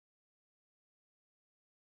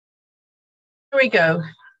we go.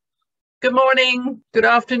 Good morning, good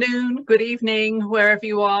afternoon, good evening, wherever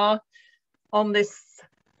you are on this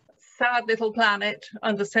sad little planet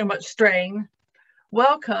under so much strain.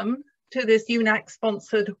 Welcome to this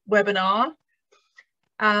UNAC-sponsored webinar.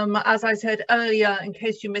 As I said earlier, in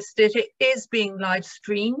case you missed it, it is being live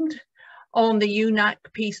streamed on the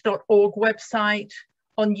unacpeace.org website,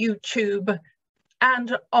 on YouTube,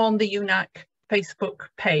 and on the UNAC Facebook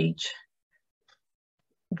page.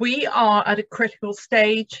 We are at a critical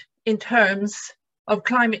stage in terms of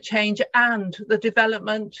climate change and the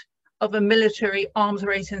development of a military arms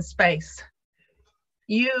race in space.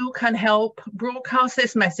 You can help broadcast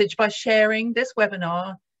this message by sharing this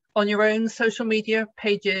webinar on your own social media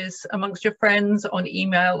pages, amongst your friends, on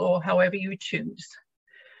email, or however you choose.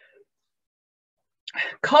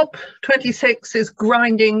 COP26 is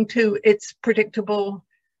grinding to its predictable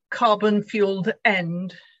carbon-fueled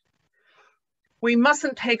end. We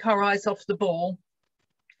mustn't take our eyes off the ball,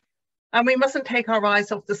 and we mustn't take our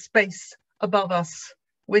eyes off the space above us,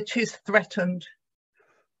 which is threatened.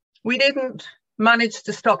 We didn't manage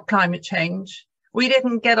to stop climate change. We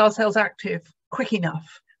didn't get ourselves active quick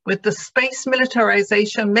enough. With the space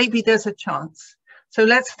militarization, maybe there's a chance. So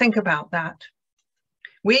let's think about that.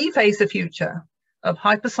 We face a future of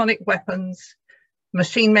hypersonic weapons,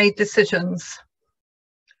 machine-made decisions,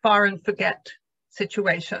 fire and forget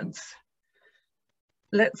situations.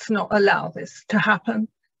 Let's not allow this to happen.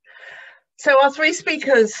 So our three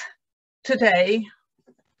speakers today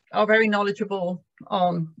are very knowledgeable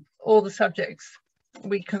on all the subjects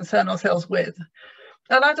we concern ourselves with.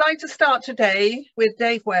 And I'd like to start today with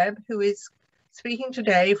Dave Webb, who is speaking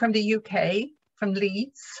today from the UK, from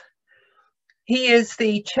Leeds. He is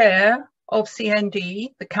the chair of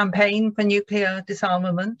CND, the Campaign for Nuclear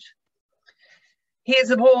Disarmament. He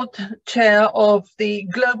is a board chair of the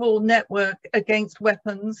Global Network Against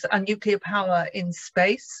Weapons and Nuclear Power in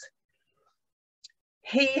Space.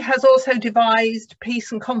 He has also devised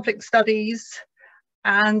peace and conflict studies,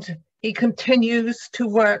 and he continues to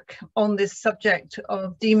work on this subject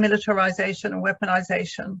of demilitarization and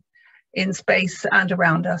weaponization in space and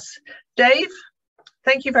around us. Dave,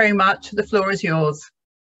 thank you very much. The floor is yours.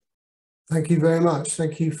 Thank you very much.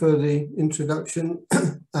 Thank you for the introduction,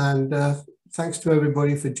 and thanks to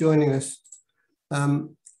everybody for joining us.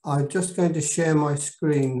 I'm just going to share my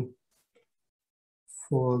screen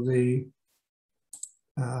for the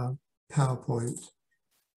PowerPoint.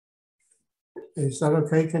 Is that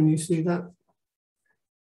okay? Can you see that?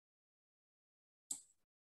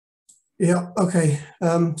 Yeah, okay.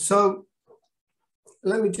 So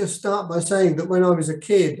let me just start by saying that when I was a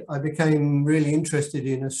kid, I became really interested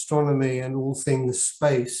in astronomy and all things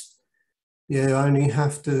space. You only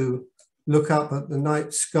have to look up at the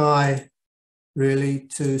night sky really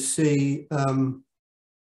to see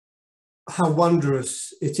how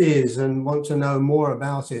wondrous it is and want to know more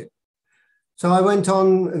about it. So I went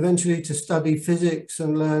on eventually to study physics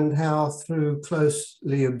and learned how, through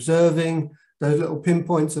closely observing those little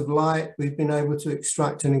pinpoints of light, we've been able to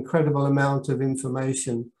extract an incredible amount of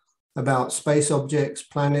information about space objects,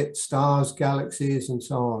 planets, stars, galaxies, and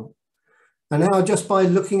so on. And now, just by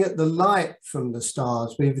looking at the light from the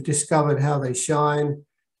stars, we've discovered how they shine,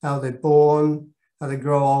 how they're born, how they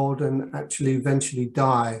grow old, and actually eventually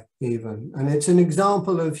die even. And it's an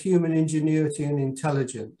example of human ingenuity and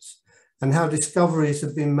intelligence, and how discoveries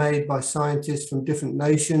have been made by scientists from different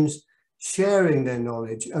nations, sharing their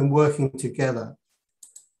knowledge and working together.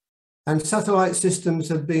 And satellite systems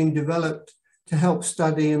have been developed to help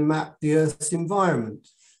study and map the Earth's environment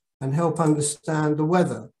and help understand the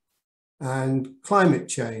weather and climate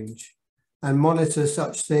change, and monitor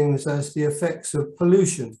such things as the effects of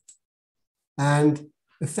pollution and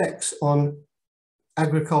effects on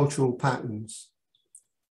agricultural patterns.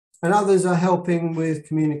 And others are helping with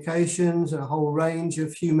communications and a whole range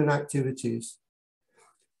of human activities.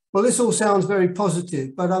 Well, this all sounds very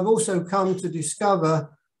positive, but I've also come to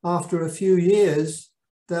discover after a few years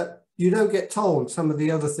that you don't get told some of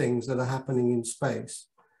the other things that are happening in space,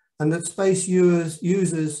 and that space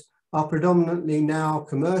users are predominantly now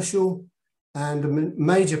commercial, and a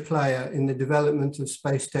major player in the development of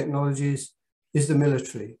space technologies is the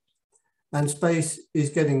military, and space is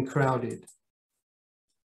getting crowded.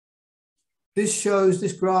 This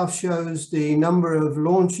graph shows the number of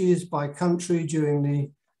launches by country during the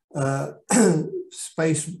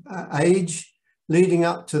space age, leading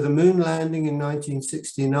up to the moon landing in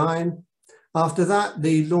 1969. After that,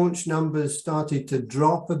 the launch numbers started to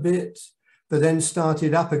drop a bit, but then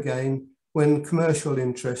started up again when commercial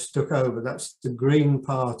interests took over. That's the green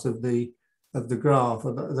part of the graph.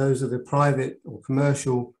 Those are the private or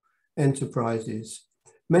commercial enterprises.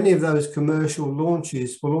 Many of those commercial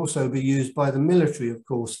launches will also be used by the military, of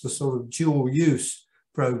course, for sort of dual use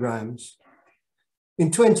programs.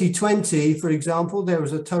 In 2020, for example, there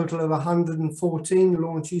was a total of 114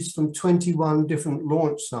 launches from 21 different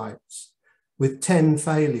launch sites with 10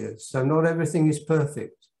 failures. So not everything is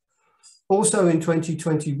perfect. Also in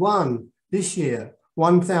 2021, this year,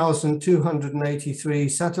 1,283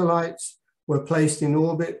 satellites were placed in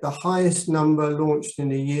orbit, the highest number launched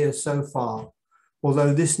in a year so far,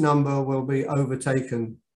 although this number will be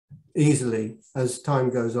overtaken easily as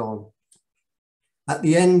time goes on. At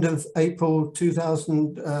the end of April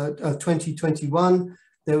 2021,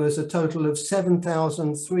 there was a total of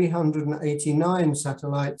 7,389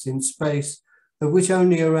 satellites in space, of which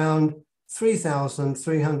only around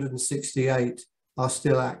 3,368 are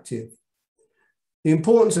still active. The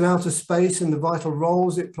importance of outer space and the vital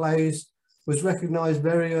roles it plays was recognized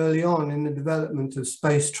very early on in the development of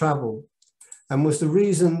space travel, and was the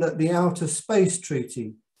reason that the Outer Space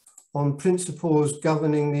Treaty, on principles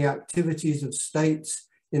governing the activities of states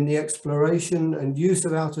in the exploration and use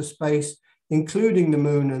of outer space, including the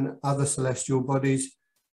moon and other celestial bodies,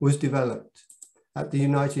 was developed at the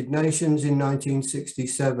United Nations in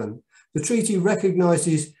 1967. The treaty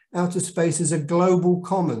recognizes outer space as a global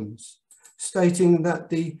commons, stating that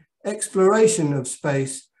the exploration of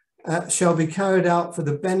space shall be carried out for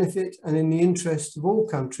the benefit and in the interest of all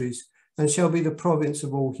countries, and shall be the province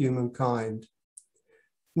of all humankind.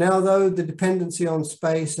 Now, though, the dependency on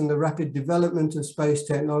space and the rapid development of space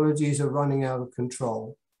technologies are running out of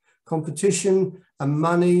control. Competition and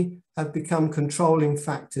money have become controlling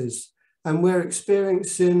factors, and we're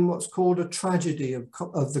experiencing what's called a tragedy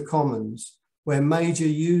of the commons, where major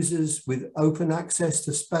users with open access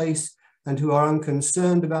to space and who are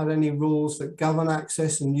unconcerned about any rules that govern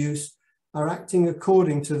access and use are acting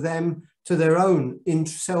according to their own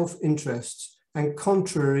self-interests and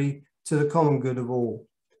contrary to the common good of all.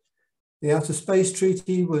 The Outer Space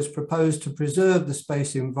Treaty was proposed to preserve the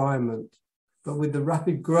space environment, but with the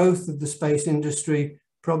rapid growth of the space industry,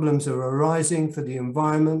 problems are arising for the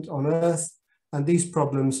environment on Earth, and these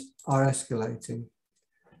problems are escalating.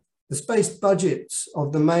 The space budgets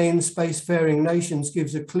of the main spacefaring nations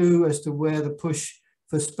gives a clue as to where the push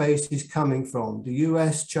for space is coming from. The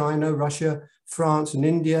US, China, Russia, France, and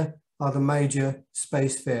India are the major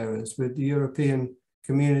spacefarers, with the European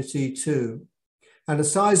community too. And a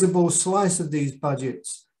sizable slice of these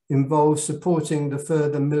budgets involves supporting the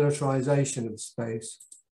further militarization of space.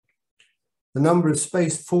 The number of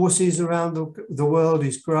space forces around the world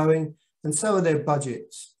is growing, and so are their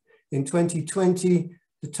budgets. In 2020,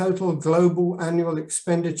 the total global annual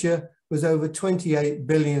expenditure was over $28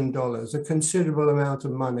 billion, a considerable amount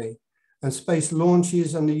of money. And space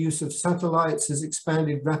launches and the use of satellites has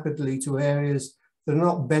expanded rapidly to areas that are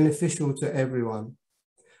not beneficial to everyone.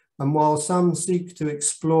 And while some seek to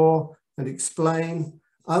explore and explain,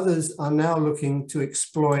 others are now looking to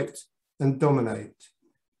exploit and dominate.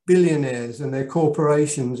 Billionaires and their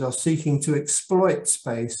corporations are seeking to exploit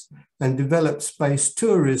space and develop space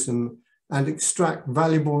tourism and extract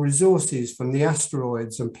valuable resources from the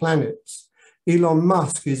asteroids and planets. Elon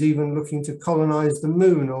Musk is even looking to colonize the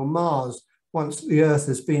moon or Mars once the Earth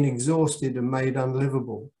has been exhausted and made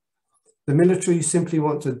unlivable. The military simply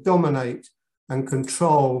want to dominate and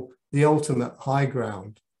control the ultimate high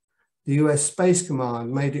ground. The US Space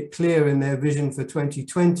Command made it clear in their vision for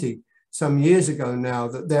 2020, some years ago now,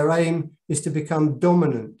 that their aim is to become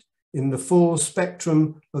dominant in the full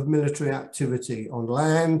spectrum of military activity on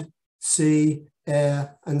land, sea,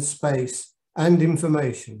 air, and space, and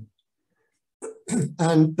information.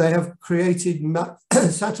 And they have created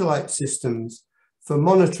satellite systems for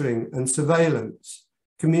monitoring and surveillance,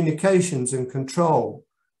 communications and control,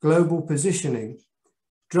 global positioning,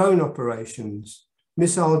 drone operations,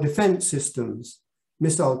 missile defense systems,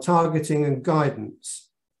 missile targeting and guidance.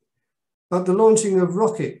 But the launching of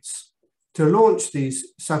rockets to launch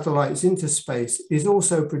these satellites into space is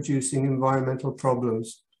also producing environmental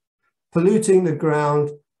problems, polluting the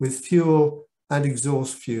ground with fuel and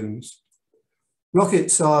exhaust fumes.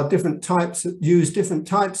 Rockets are use different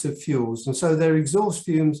types of fuels, and so their exhaust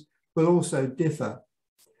fumes will also differ.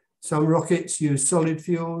 Some rockets use solid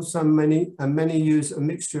fuels, many use a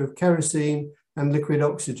mixture of kerosene and liquid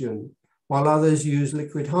oxygen, while others use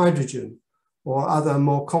liquid hydrogen or other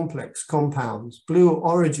more complex compounds. Blue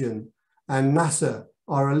Origin and NASA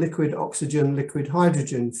are a liquid oxygen, liquid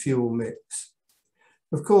hydrogen fuel mix.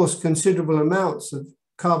 Of course, considerable amounts of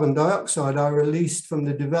carbon dioxide are released from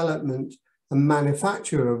the development and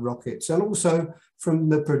manufacture of rockets, and also from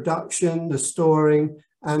the production, the storing,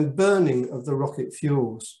 and burning of the rocket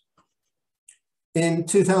fuels. In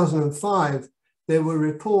 2005, there were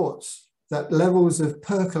reports that levels of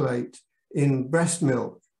percolate in breast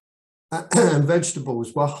milk and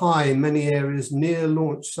vegetables were high in many areas near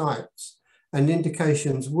launch sites, and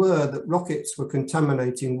indications were that rockets were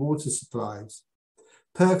contaminating water supplies.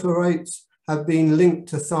 Perchlorates have been linked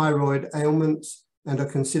to thyroid ailments and are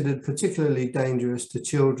considered particularly dangerous to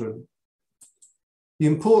children. The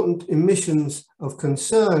important emissions of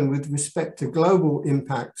concern with respect to global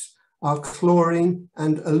impacts are chlorine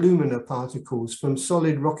and alumina particles from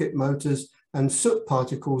solid rocket motors and soot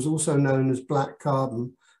particles, also known as black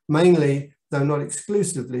carbon, mainly, though not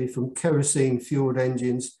exclusively, from kerosene-fueled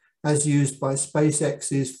engines as used by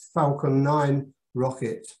SpaceX's Falcon 9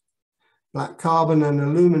 rocket. Black carbon and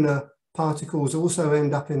alumina particles also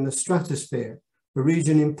end up in the stratosphere, a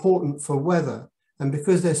region important for weather, and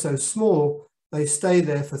because they're so small, they stay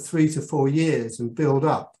there for 3 to 4 years and build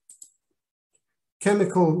up.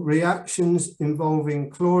 Chemical reactions involving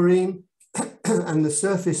chlorine and the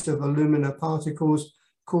surface of alumina particles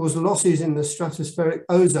cause losses in the stratospheric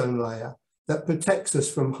ozone layer that protects us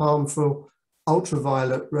from harmful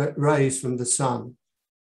ultraviolet rays from the sun.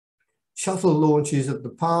 Shuttle launches of the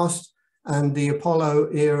past and the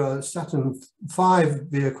Apollo era Saturn V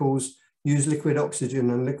vehicles use liquid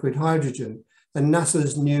oxygen and liquid hydrogen, and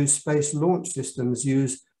NASA's new space launch systems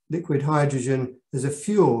use liquid hydrogen as a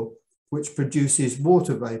fuel, which produces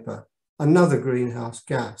water vapor, another greenhouse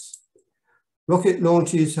gas. Rocket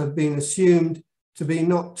launches have been assumed to be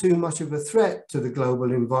not too much of a threat to the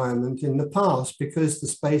global environment in the past because the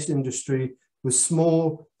space industry was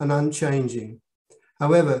small and unchanging.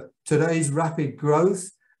 However, today's rapid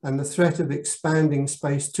growth and the threat of expanding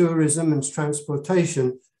space tourism and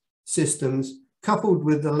transportation systems, coupled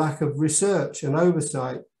with the lack of research and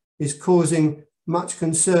oversight, is causing much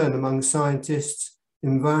concern among scientists,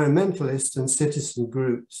 environmentalists, and citizen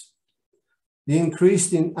groups. The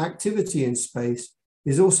increased activity in space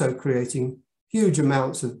is also creating huge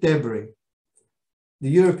amounts of debris. The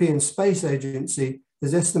European Space Agency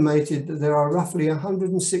has estimated that there are roughly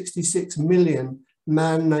 166 million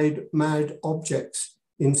man-made objects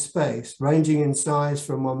in space, ranging in size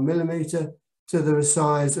from 1 millimeter to the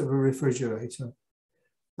size of a refrigerator.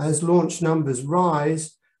 As launch numbers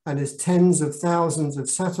rise and as tens of thousands of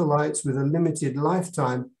satellites with a limited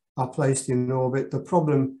lifetime are placed in orbit, the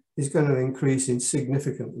problem is going to increase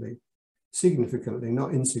significantly,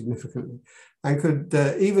 not insignificantly, and could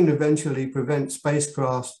even eventually prevent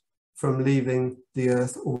spacecraft from leaving the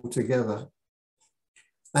Earth altogether.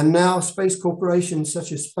 And now space corporations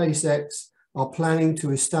such as SpaceX are planning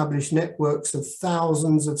to establish networks of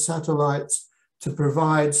thousands of satellites to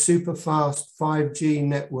provide super fast 5G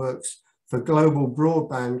networks for global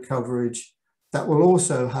broadband coverage that will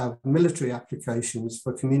also have military applications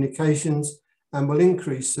for communications and will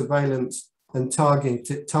increase surveillance and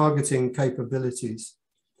targeting capabilities.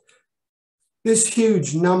 This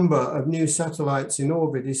huge number of new satellites in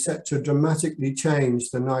orbit is set to dramatically change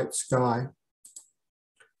the night sky.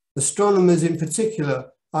 Astronomers in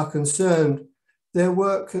particular are concerned. Their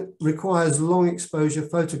work requires long exposure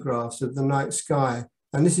photographs of the night sky,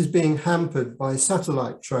 and this is being hampered by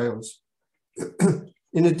satellite trails.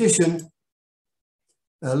 In addition,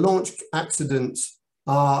 launch accidents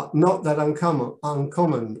are not that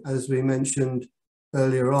uncommon, as we mentioned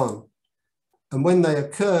earlier on. And when they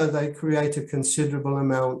occur, they create a considerable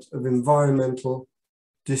amount of environmental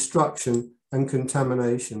destruction and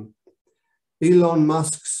contamination. Elon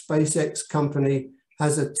Musk's SpaceX company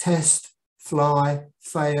has a test, fly,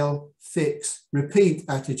 fail, fix, repeat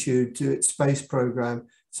attitude to its space program.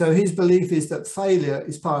 So his belief is that failure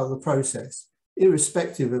is part of the process,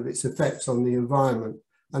 irrespective of its effects on the environment,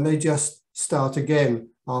 and they just start again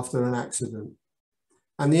after an accident.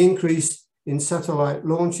 And the increase in satellite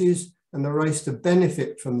launches and the race to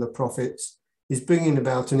benefit from the profits is bringing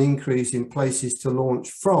about an increase in places to launch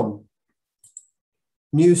from.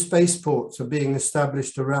 New spaceports are being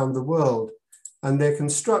established around the world, and their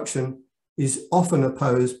construction is often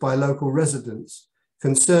opposed by local residents,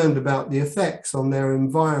 concerned about the effects on their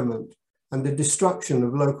environment and the destruction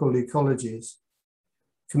of local ecologies.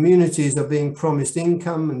 Communities are being promised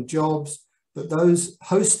income and jobs, but those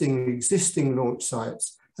hosting existing launch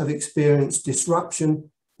sites have experienced disruption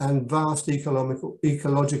and vast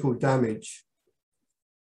ecological damage.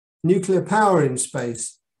 Nuclear power in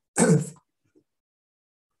space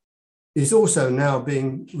is also now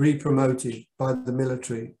being re-promoted by the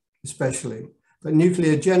military, especially. But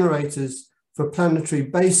nuclear generators for planetary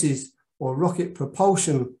bases or rocket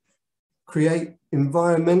propulsion create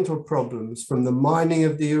environmental problems, from the mining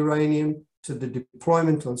of the uranium to the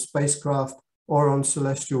deployment on spacecraft or on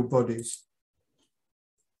celestial bodies.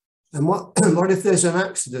 And what, what if there's an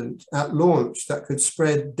accident at launch that could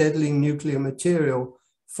spread deadly nuclear material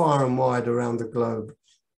far and wide around the globe?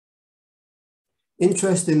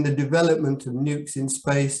 Interest in the development of nukes in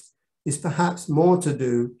space is perhaps more to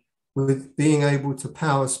do with being able to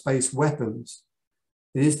power space weapons.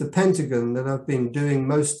 It is the Pentagon that have been doing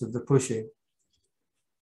most of the pushing.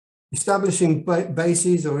 Establishing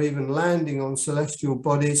bases or even landing on celestial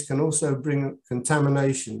bodies can also bring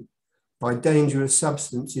contamination by dangerous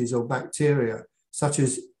substances or bacteria, such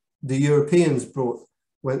as the Europeans brought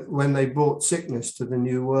when they brought sickness to the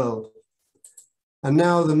New World. And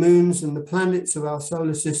now the moons and the planets of our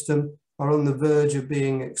solar system are on the verge of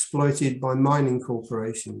being exploited by mining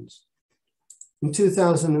corporations. In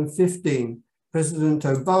 2015, President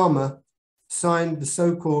Obama signed the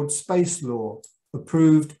so-called space law,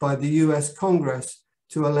 approved by the US Congress,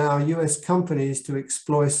 to allow US companies to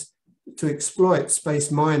exploit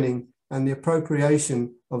space mining and the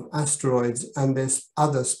appropriation of asteroids and their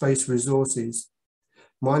other space resources.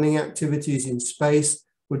 Mining activities in space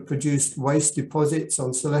would produce waste deposits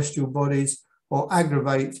on celestial bodies or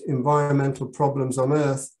aggravate environmental problems on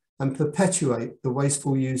Earth and perpetuate the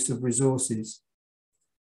wasteful use of resources.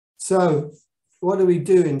 So what do we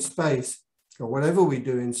do in space, or whatever we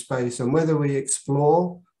do in space, and whether we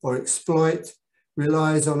explore or exploit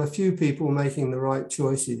relies on a few people making the right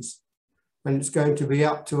choices. And it's going to be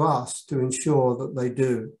up to us to ensure that they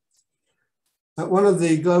do. At one of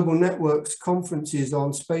the Global Network's conferences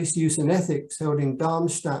on space use and ethics held in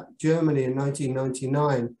Darmstadt, Germany in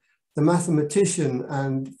 1999, the mathematician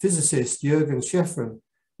and physicist Jürgen Schäffren,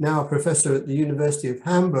 now a professor at the University of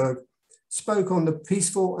Hamburg, spoke on the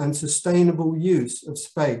peaceful and sustainable use of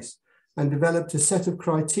space and developed a set of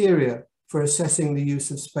criteria for assessing the use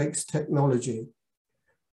of space technology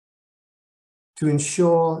to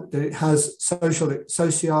ensure that it has societal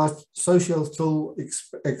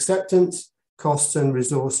acceptance, costs and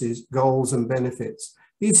resources, goals and benefits.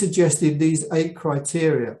 He suggested these 8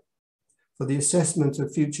 criteria for the assessment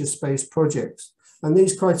of future space projects. And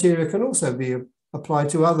these criteria can also be applied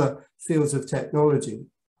to other fields of technology.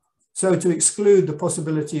 So to exclude the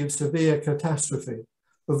possibility of severe catastrophe,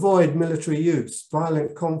 avoid military use,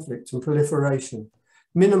 violent conflict and proliferation,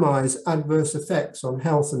 minimize adverse effects on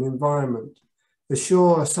health and environment,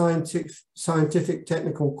 assure scientific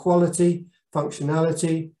technical quality,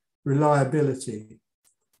 functionality, reliability,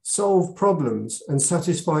 solve problems and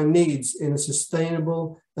satisfy needs in a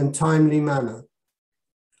sustainable and timely manner,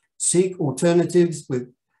 seek alternatives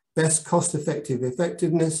with best cost-effective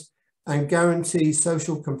effectiveness, and guarantee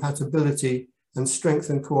social compatibility and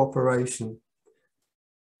strengthen cooperation.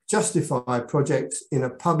 Justify projects in a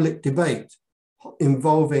public debate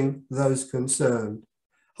involving those concerned.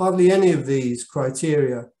 Hardly any of these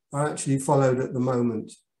criteria are actually followed at the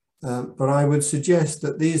moment, but I would suggest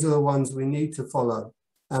that these are the ones we need to follow,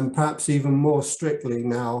 and perhaps even more strictly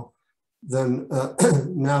now than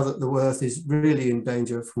now that the Earth is really in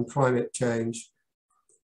danger from climate change.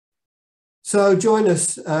 So join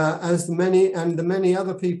us as the many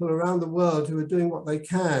other people around the world who are doing what they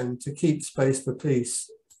can to keep space for peace.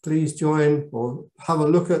 Please join or have a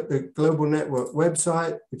look at the Global Network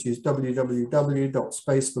website, which is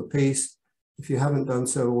www.spaceforpeace, if you haven't done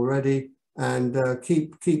so already, and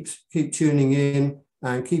keep tuning in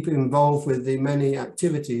and keep involved with the many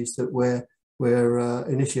activities that we're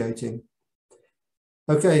initiating.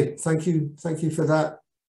 Okay, thank you for that.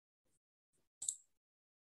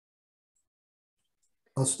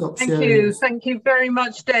 I'll stop sharing. Thank you very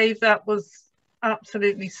much, Dave. That was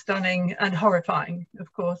absolutely stunning and horrifying,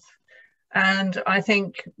 of course. And I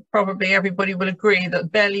think probably everybody will agree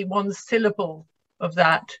that barely one syllable of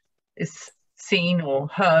that is seen or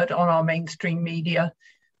heard on our mainstream media.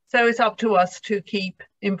 So it's up to us to keep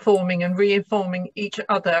informing and re-informing each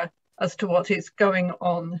other as to what is going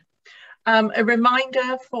on. A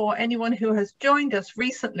reminder for anyone who has joined us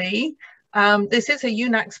recently, this is a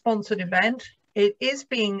UNAC sponsored event. It is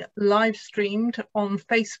being live streamed on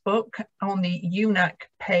Facebook, on the UNAC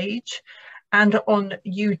page and on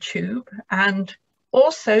YouTube. And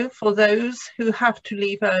also for those who have to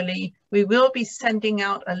leave early, we will be sending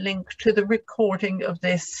out a link to the recording of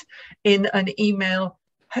this in an email,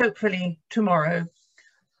 hopefully tomorrow.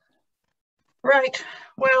 Right,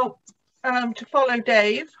 well, to follow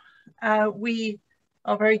Dave, we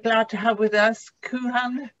are very glad to have with us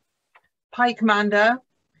Koohan Paik-Mander.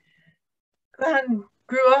 Koohan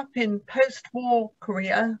grew up in post-war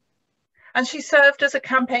Korea, and she served as a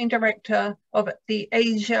campaign director of the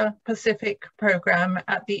Asia Pacific program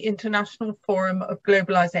at the International Forum of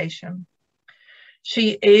Globalization.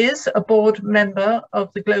 She is a board member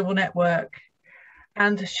of the Global Network,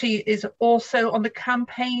 and she is also on the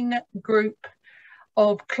campaign group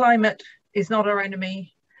of Climate is Not Our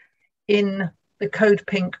Enemy in the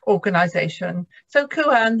CODEPINK organization. So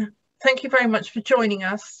Koohan, thank you very much for joining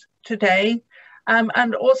us today.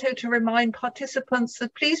 And also to remind participants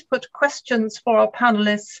that please put questions for our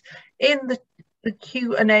panelists in the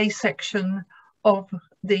Q&A section of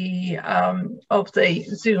the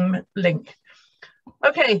Zoom link.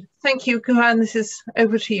 Okay, thank you, Koohan. This is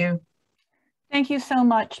over to you. Thank you so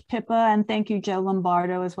much, Pippa, and thank you, Joe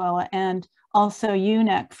Lombardo, as well, and also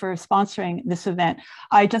UNEC for sponsoring this event.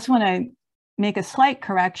 I just want to make a slight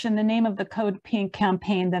correction. The name of the CODEPINK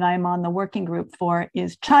campaign that I'm on the working group for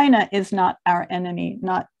is China is not our enemy,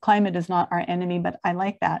 not climate is not our enemy, but I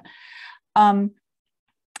like that.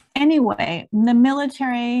 Anyway, the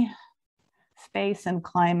military, space, and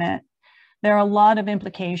climate, there are a lot of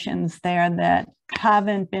implications there that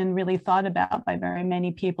haven't been really thought about by very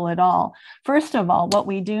many people at all. First of all, what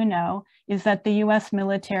we do know is that the US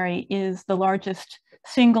military is the largest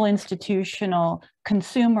single institutional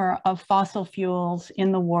consumer of fossil fuels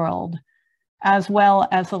in the world, as well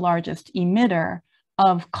as the largest emitter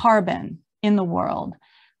of carbon in the world.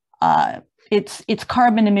 Its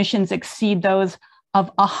carbon emissions exceed those of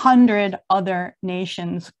 100 other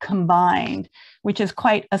nations combined, which is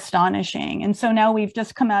quite astonishing. And so now we've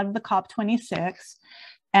just come out of the COP26,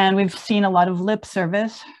 and we've seen a lot of lip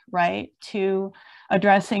service, right, to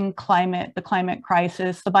addressing the climate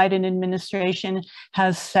crisis. The Biden administration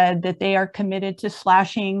has said that they are committed to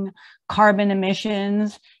slashing carbon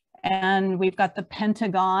emissions, and we've got the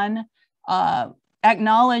Pentagon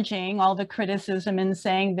acknowledging all the criticism and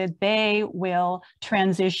saying that they will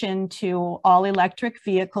transition to all electric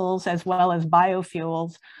vehicles as well as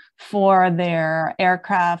biofuels for their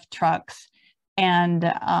aircraft, trucks,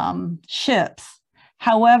 and ships.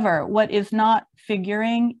 However, what is not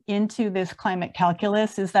figuring into this climate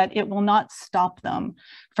calculus is that it will not stop them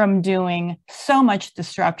from doing so much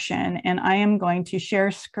destruction. And I am going to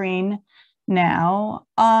share screen now.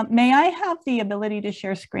 May I have the ability to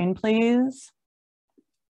share screen, please?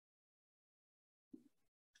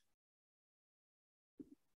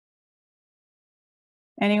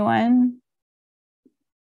 Anyone?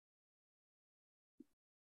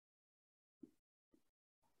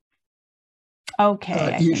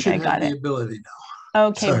 Okay, you should have the ability now.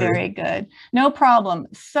 Okay, sorry. Very good. No problem.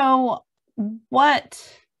 So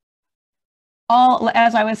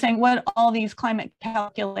as I was saying, what all these climate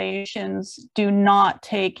calculations do not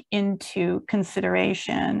take into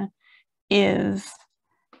consideration is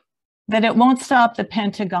that it won't stop the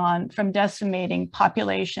Pentagon from decimating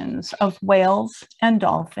populations of whales and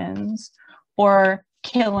dolphins or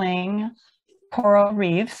killing coral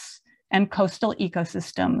reefs and coastal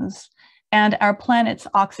ecosystems. And our planet's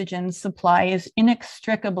oxygen supply is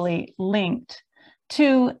inextricably linked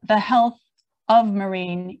to the health of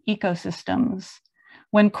marine ecosystems.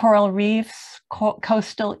 When coral reefs,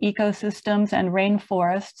 coastal ecosystems, and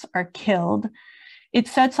rainforests are killed, it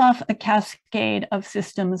sets off a cascade of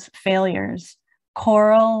systems failures.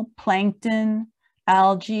 Coral, plankton,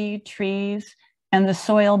 algae, trees, and the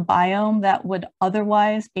soil biome that would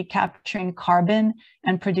otherwise be capturing carbon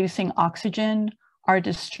and producing oxygen are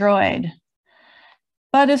destroyed.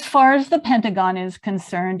 But as far as the Pentagon is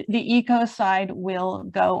concerned, the ecocide will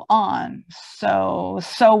go on. So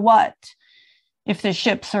what if the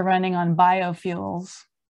ships are running on biofuels?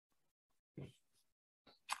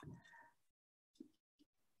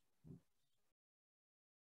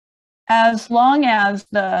 As long as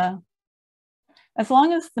the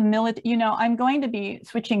military, you know, I'm going to be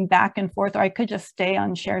switching back and forth, or I could just stay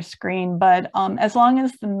on share screen, but as long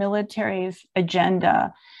as the military's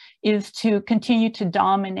agenda is to continue to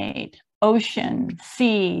dominate ocean,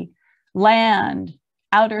 sea, land,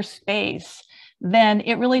 outer space, then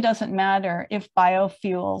it really doesn't matter if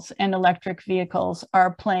biofuels and electric vehicles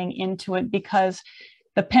are playing into it, because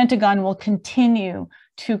the Pentagon will continue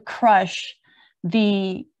to crush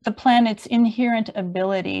the planet's inherent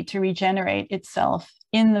ability to regenerate itself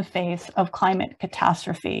in the face of climate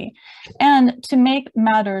catastrophe. And to make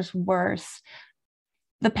matters worse,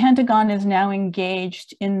 the Pentagon is now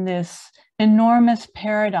engaged in this enormous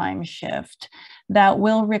paradigm shift that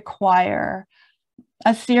will require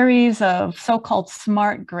a series of so-called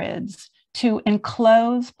smart grids to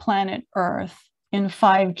enclose planet Earth in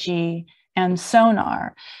 5G and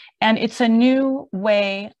sonar. And it's a new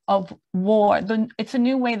way of war. It's a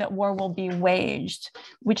new way that war will be waged,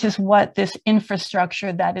 which is what this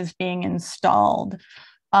infrastructure that is being installed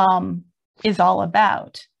is all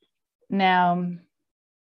about. Now,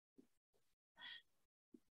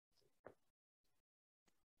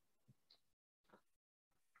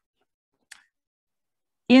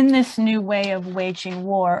 In this new way of waging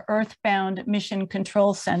war, earthbound mission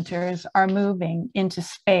control centers are moving into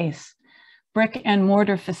space. Brick and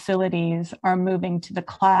mortar facilities are moving to the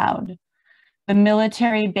cloud. The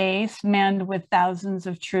military base, manned with thousands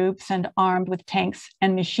of troops and armed with tanks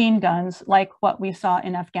and machine guns, like what we saw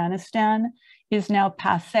in Afghanistan, is now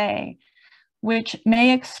passé, which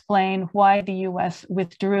may explain why the US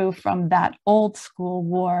withdrew from that old school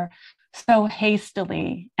war so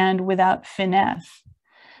hastily and without finesse.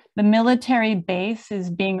 The military base is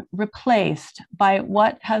being replaced by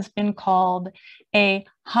what has been called a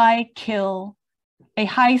high-speed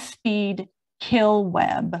kill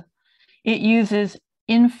web. It uses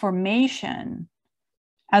information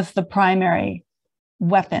as the primary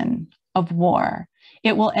weapon of war.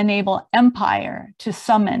 It will enable empire to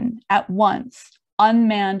summon at once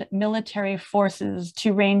unmanned military forces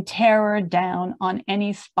to rain terror down on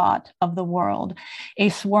any spot of the world. A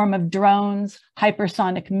swarm of drones,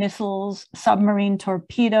 hypersonic missiles, submarine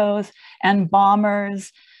torpedoes, and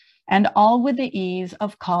bombers, and all with the ease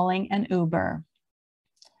of calling an Uber.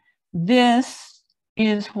 This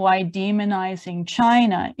is why demonizing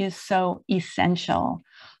China is so essential.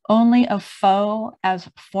 Only a foe as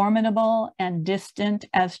formidable and distant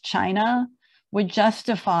as China would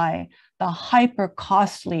justify the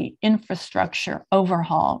hyper-costly infrastructure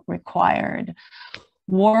overhaul required.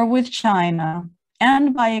 War with China,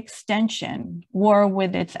 and by extension, war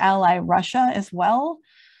with its ally Russia as well,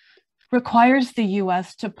 requires the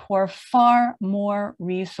US to pour far more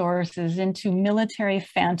resources into military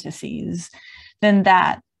fantasies than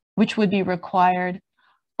that which would be required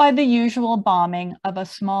by the usual bombing of a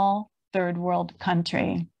small third world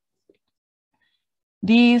country.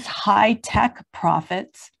 These high-tech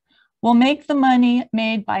profits will make the money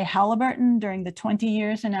made by Halliburton during the 20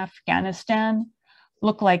 years in Afghanistan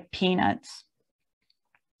look like peanuts.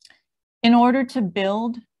 In order to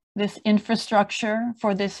build this infrastructure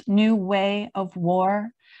for this new way of war,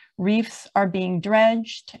 reefs are being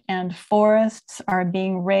dredged and forests are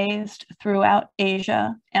being raised throughout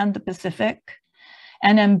Asia and the Pacific.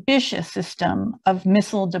 An ambitious system of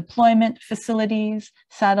missile deployment facilities,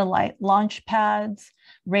 satellite launch pads,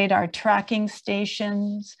 radar tracking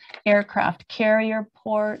stations, aircraft carrier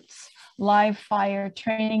ports, live fire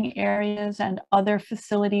training areas, and other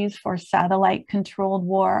facilities for satellite-controlled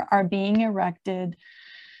war are being erected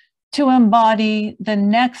to embody the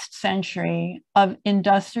next century of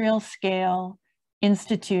industrial-scale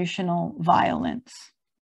institutional violence.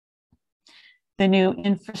 The new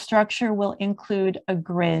infrastructure will include a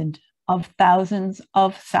grid of thousands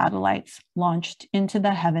of satellites launched into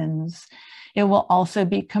the heavens. It will also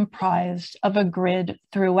be comprised of a grid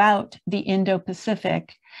throughout the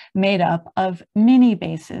Indo-Pacific made up of mini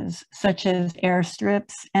bases, such as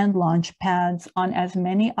airstrips and launch pads on as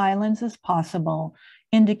many islands as possible,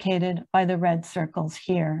 indicated by the red circles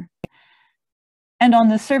here. And on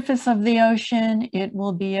the surface of the ocean, it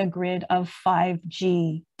will be a grid of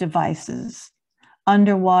 5G devices.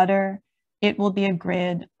 Underwater, it will be a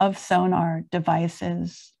grid of sonar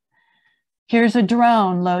devices. Here's a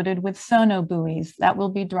drone loaded with sonobuoys that will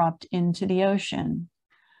be dropped into the ocean.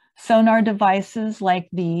 Sonar devices like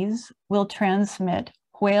these will transmit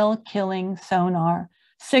whale-killing sonar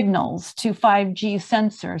signals to 5G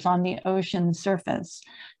sensors on the ocean surface.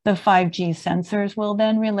 The 5G sensors will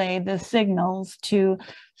then relay the signals to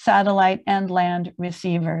satellite and land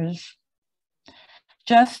receivers.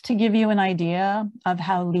 Just to give you an idea of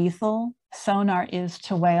how lethal sonar is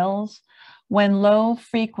to whales, when low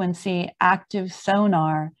frequency active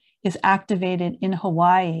sonar is activated in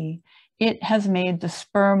Hawaii, it has made the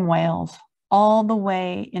sperm whales all the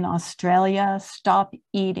way in Australia stop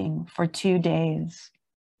eating for 2 days.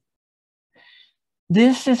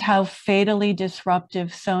 This is how fatally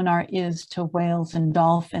disruptive sonar is to whales and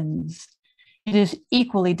dolphins. It is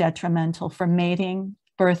equally detrimental for mating,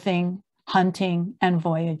 birthing, hunting, and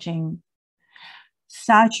voyaging.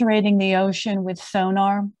 Saturating the ocean with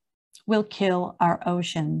sonar will kill our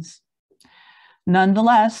oceans.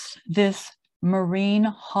 Nonetheless, this marine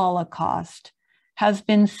holocaust has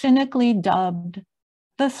been cynically dubbed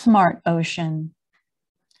the smart ocean.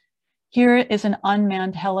 Here is an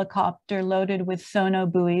unmanned helicopter loaded with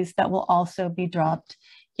sonobuoys that will also be dropped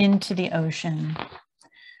into the ocean.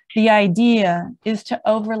 The idea is to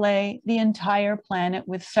overlay the entire planet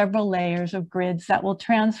with several layers of grids that will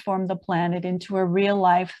transform the planet into a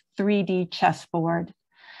real-life 3D chessboard.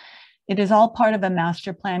 It is all part of a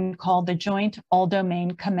master plan called the Joint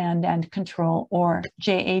All-Domain Command and Control, or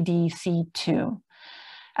JADC2.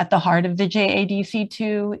 At the heart of the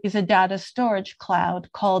JADC2 is a data storage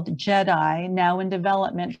cloud called JEDI, now in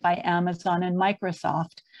development by Amazon and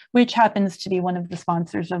Microsoft, which happens to be one of the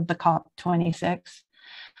sponsors of the COP26.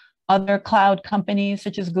 Other cloud companies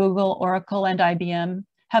such as Google, Oracle, and IBM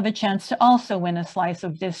have a chance to also win a slice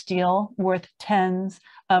of this deal worth tens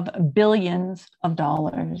of billions of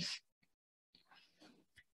dollars.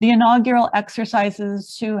 The inaugural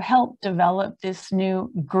exercises to help develop this new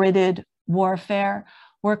gridded warfare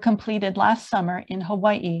were completed last summer in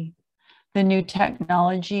Hawaii. The new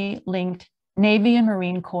technology linked Navy and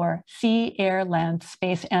Marine Corps sea, air, land,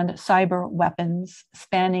 space, and cyber weapons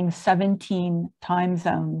spanning 17 time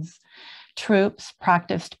zones. Troops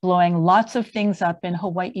practiced blowing lots of things up in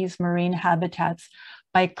Hawaii's marine habitats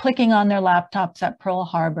by clicking on their laptops at Pearl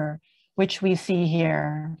Harbor, which we see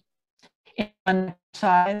here. In one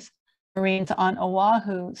exercise, Marines on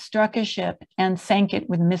Oahu struck a ship and sank it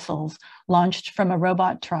with missiles launched from a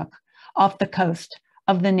robot truck off the coast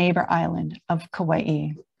of the neighbor island of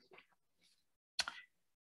Kauai.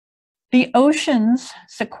 The oceans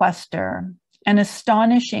sequester an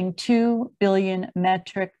astonishing 2 billion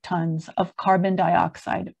metric tons of carbon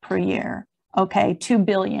dioxide per year. Okay, 2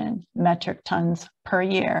 billion metric tons per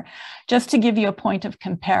year. Just to give you a point of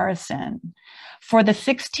comparison, for the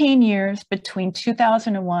 16 years between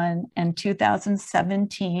 2001 and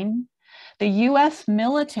 2017, the US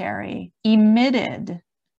military emitted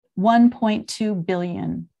 1.2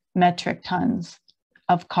 billion metric tons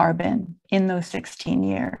of carbon in those 16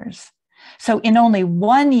 years. So in only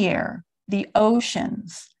 1 year, the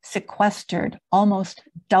oceans sequestered almost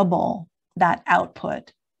double that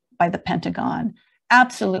output by the Pentagon.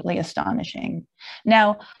 Absolutely astonishing.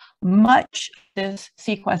 Now, much of this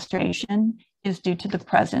sequestration is due to the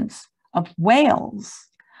presence of whales.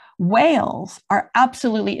 Whales are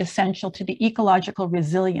absolutely essential to the ecological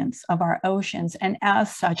resilience of our oceans, and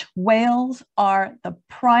as such, whales are the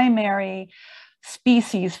primary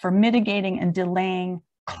species for mitigating and delaying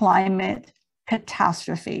climate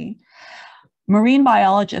catastrophe. Marine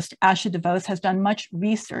biologist Asha DeVos has done much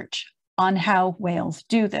research on how whales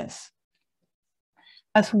do this.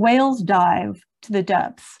 As whales dive to the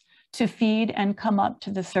depths to feed and come up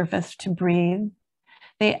to the surface to breathe,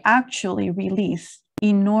 they actually release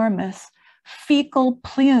enormous fecal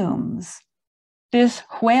plumes. This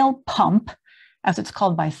whale pump, as it's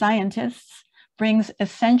called by scientists, brings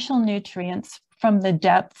essential nutrients from the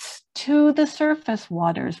depths to the surface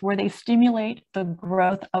waters, where they stimulate the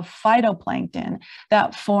growth of phytoplankton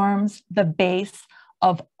that forms the base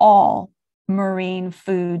of all marine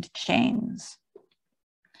food chains.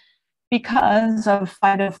 Because of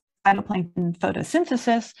phytoplankton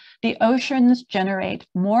photosynthesis, the oceans generate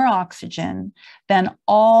more oxygen than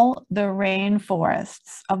all the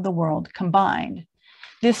rainforests of the world combined.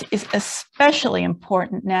 This is especially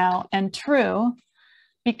important now and true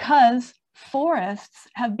because forests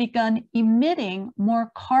have begun emitting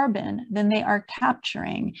more carbon than they are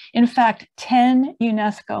capturing. In fact, 10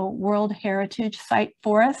 UNESCO World Heritage Site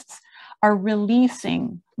forests are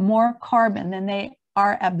releasing more carbon than they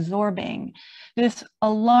are absorbing. This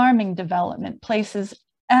alarming development places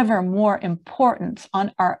ever more importance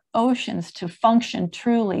on our oceans to function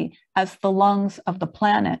truly as the lungs of the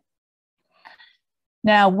planet.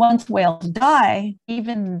 Now, once whales die,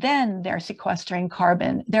 even then they're sequestering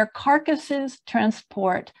carbon. Their carcasses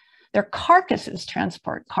transport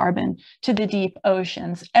carbon to the deep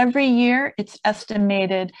oceans. Every year, it's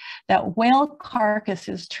estimated that whale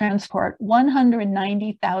carcasses transport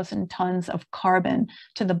 190,000 tons of carbon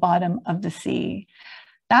to the bottom of the sea.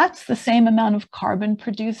 That's the same amount of carbon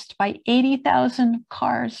produced by 80,000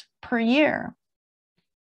 cars per year.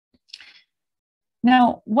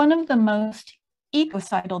 Now, one of the most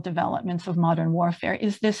ecocidal developments of modern warfare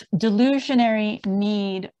is this delusionary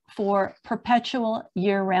need for perpetual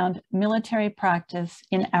year-round military practice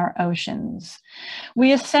in our oceans.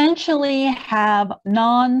 We essentially have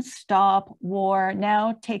non-stop war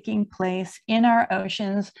now taking place in our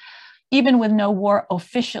oceans, even with no war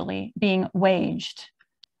officially being waged.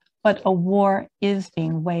 But a war is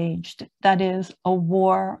being waged. That is a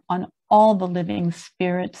war on all the living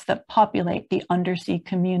spirits that populate the undersea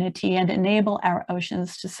community and enable our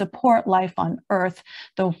oceans to support life on Earth.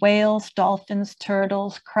 The whales, dolphins,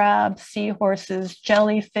 turtles, crabs, seahorses,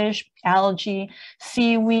 jellyfish, algae,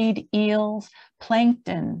 seaweed, eels,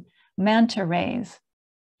 plankton, manta rays,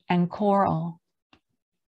 and coral.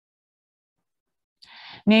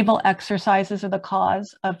 Naval exercises are the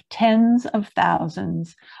cause of tens of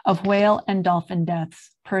thousands of whale and dolphin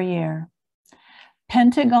deaths per year.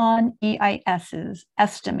 Pentagon EISs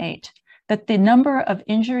estimate that the number of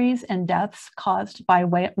injuries and deaths caused by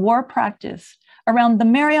war practice around the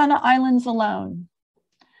Mariana Islands alone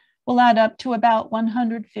will add up to about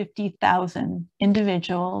 150,000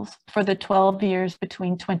 individuals for the 12 years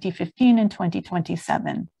between 2015 and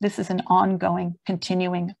 2027. This is an ongoing,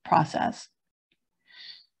 continuing process.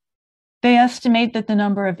 They estimate that the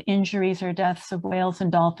number of injuries or deaths of whales and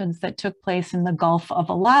dolphins that took place in the Gulf of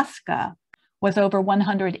Alaska was over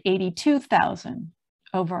 182,000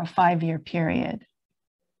 over a 5-year period.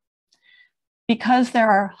 Because there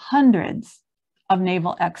are hundreds of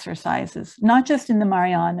naval exercises, not just in the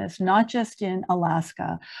Marianas, not just in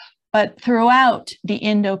Alaska, but throughout the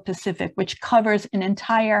Indo-Pacific, which covers an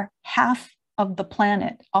entire half of the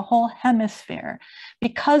planet, a whole hemisphere.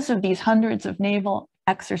 Because of these hundreds of naval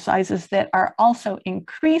exercises that are also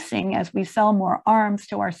increasing as we sell more arms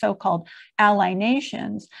to our so-called ally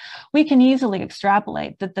nations, we can easily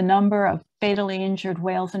extrapolate that the number of fatally injured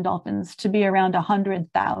whales and dolphins to be around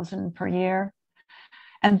 100,000 per year.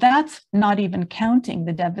 And that's not even counting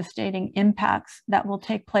the devastating impacts that will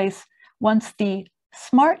take place once the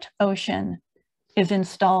smart ocean is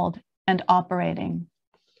installed and operating.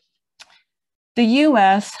 The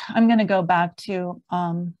US, I'm going to go back to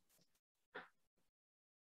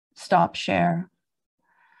stop share.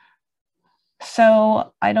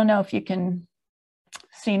 So I don't know if you can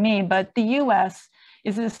see me, but the US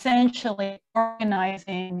is essentially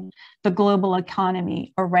organizing the global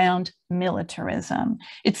economy around militarism.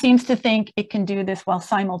 It seems to think it can do this while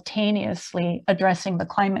simultaneously addressing the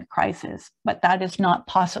climate crisis, but that is not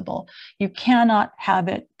possible. You cannot have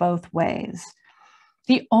it both ways.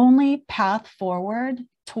 The only path forward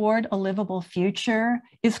toward a livable future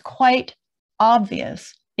is quite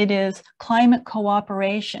obvious. It is climate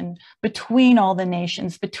cooperation between all the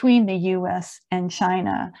nations, between the US and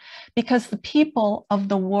China, because the people of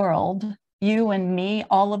the world, you and me,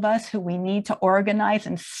 all of us who we need to organize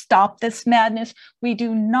and stop this madness, we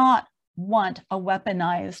do not want a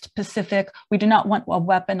weaponized Pacific. We do not want a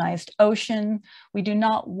weaponized ocean. We do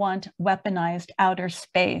not want weaponized outer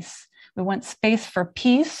space. We want space for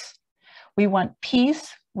peace. We want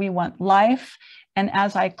peace. We want life. And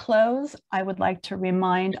as I close, I would like to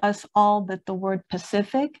remind us all that the word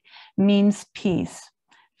Pacific means peace.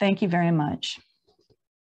 Thank you very much.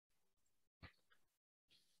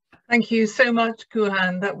 Thank you so much,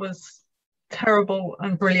 Koohan. That was terrible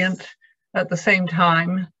and brilliant at the same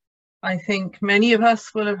time. I think many of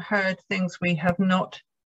us will have heard things we have not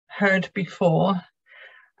heard before.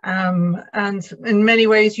 And in many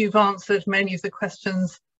ways, you've answered many of the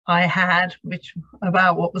questions I had, which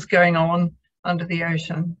about what was going on under the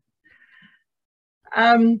ocean.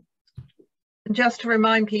 Just to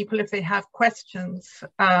remind people, if they have questions,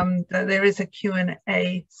 that there is a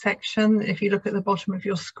Q&A section if you look at the bottom of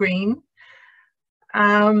your screen.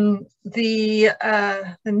 The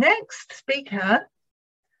next speaker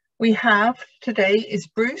we have today is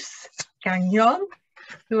Bruce Gagnon,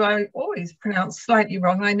 who I always pronounce slightly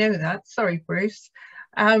wrong. I know that. Sorry, Bruce.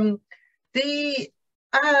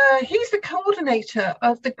 He's the coordinator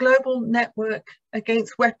of the Global Network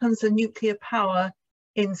Against Weapons and Nuclear Power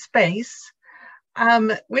in Space,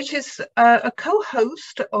 which is a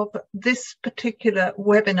co-host of this particular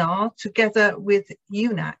webinar together with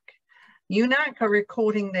UNAC. UNAC are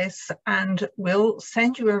recording this and will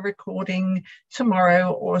send you a recording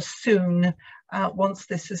tomorrow or soon once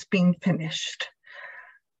this has been finished.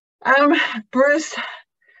 Bruce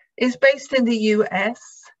is based in the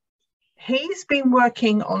US. He's been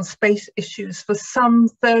working on space issues for some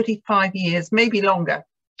 35 years, maybe longer.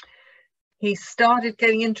 He started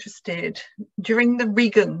getting interested during the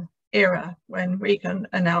Reagan era, when Reagan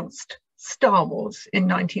announced Star Wars in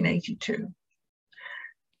 1982.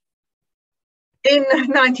 In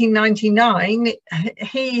 1999,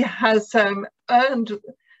 he has earned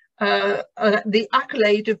the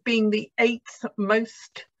accolade of being the 8th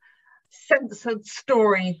most censored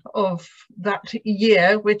story of that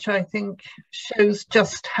year, which I think shows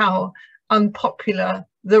just how unpopular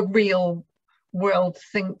the real world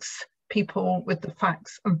thinks people with the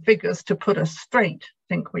facts and figures to put us straight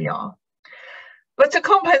think we are. But to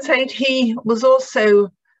compensate, he was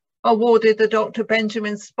also awarded the Dr.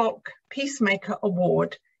 Benjamin Spock Peacemaker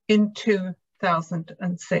Award in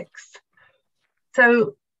 2006.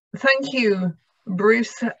 So thank you,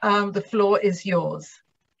 Bruce. The floor is yours.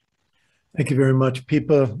 Thank you very much,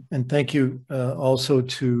 Pippa, and thank you also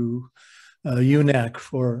to UNAC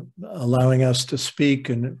for allowing us to speak,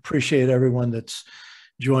 and appreciate everyone that's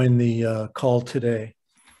joined the call today.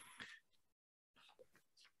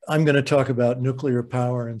 I'm going to talk about nuclear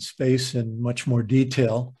power in space in much more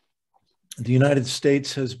detail. The United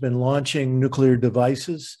States has been launching nuclear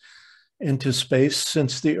devices into space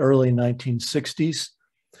since the early 1960s,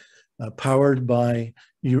 powered by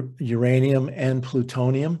uranium and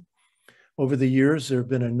plutonium. Over the years, there have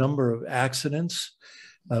been a number of accidents.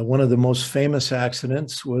 One of the most famous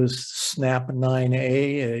accidents was SNAP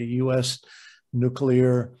 9A, a U.S.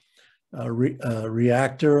 nuclear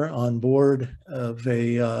reactor on board of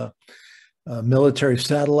a military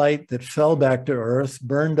satellite that fell back to Earth,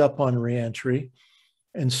 burned up on reentry,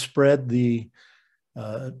 and spread the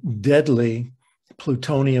deadly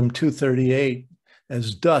plutonium-238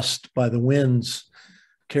 as dust by the winds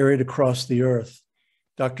carried across the Earth.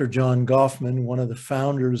 Dr. John Goffman, one of the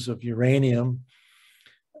founders of uranium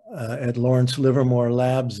at Lawrence Livermore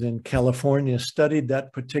Labs in California, studied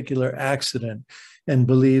that particular accident and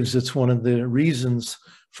believes it's one of the reasons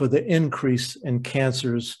for the increase in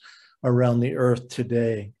cancers around the Earth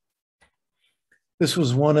today. This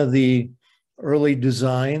was one of the early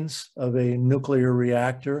designs of a nuclear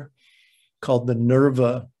reactor called the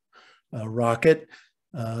NERVA rocket.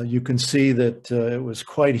 You can see that it was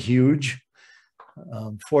quite huge.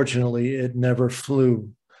 Fortunately, it never flew.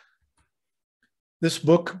 This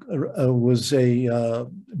book was a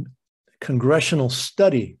congressional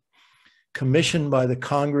study commissioned by the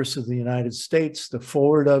Congress of the United States. The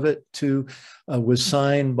foreword of it, too, was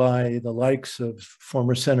signed by the likes of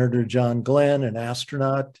former Senator John Glenn, an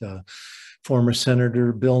astronaut, former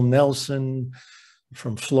Senator Bill Nelson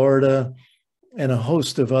from Florida, and a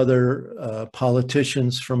host of other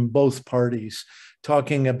politicians from both parties,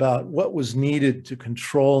 talking about what was needed to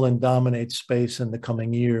control and dominate space in the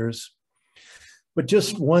coming years. But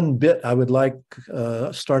just one bit I would like,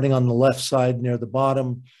 starting on the left side near the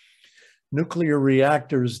bottom, nuclear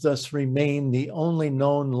reactors thus remain the only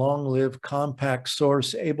known long-lived compact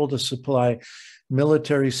source able to supply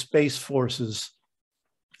military space forces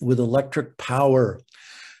with electric power.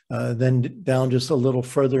 Then down just a little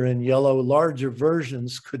further in yellow, larger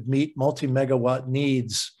versions could meet multi-megawatt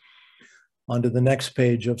needs. Onto the next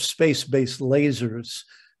page of space-based lasers,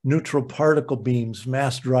 neutral particle beams,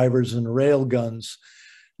 mass drivers, and rail guns.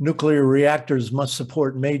 Nuclear reactors must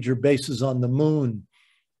support major bases on the moon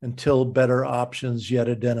until better options yet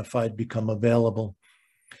identified become available.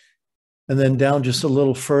 And then down just a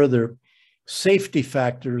little further, safety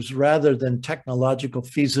factors rather than technological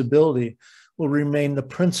feasibility will remain the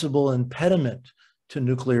principal impediment to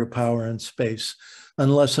nuclear power in space,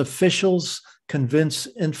 unless officials convince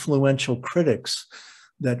influential critics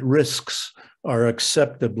that risks are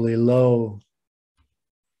acceptably low.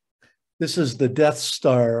 This is the Death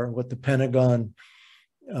Star, what the Pentagon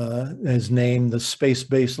has named the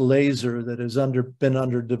space-based laser that has been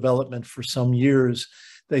under development for some years.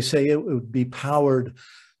 They say it would be powered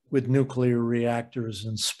with nuclear reactors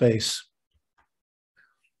in space.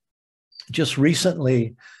 Just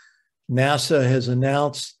recently, NASA has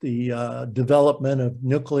announced the development of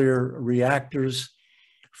nuclear reactors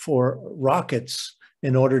for rockets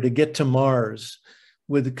in order to get to Mars.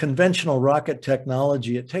 With conventional rocket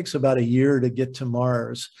technology, it takes about a year to get to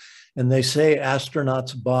Mars. And they say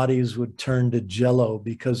astronauts' bodies would turn to jello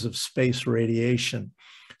because of space radiation.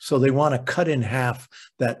 So they want to cut in half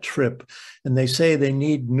that trip. And they say they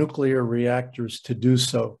need nuclear reactors to do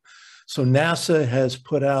so. So NASA has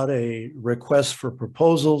put out a request for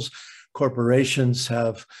proposals. Corporations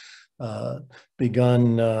have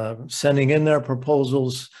begun sending in their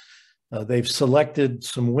proposals. They've selected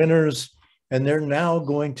some winners, and they're now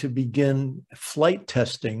going to begin flight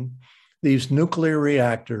testing these nuclear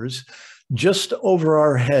reactors just over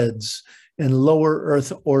our heads in lower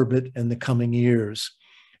Earth orbit in the coming years.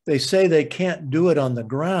 They say they can't do it on the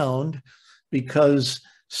ground because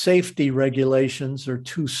safety regulations are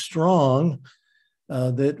too strong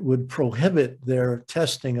that would prohibit their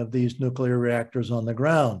testing of these nuclear reactors on the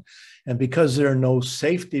ground. And because there are no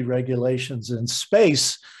safety regulations in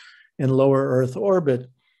space in lower Earth orbit,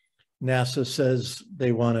 NASA says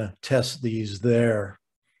they want to test these there.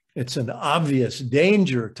 It's an obvious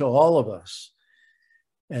danger to all of us.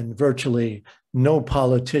 And virtually no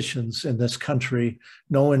politicians in this country,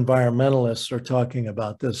 no environmentalists are talking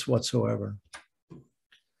about this whatsoever.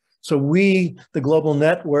 So we, the Global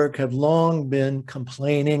Network, have long been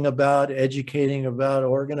complaining about, educating about,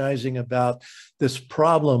 organizing about this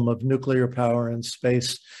problem of nuclear power in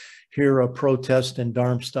space. Here, a protest in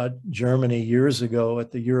Darmstadt, Germany, years ago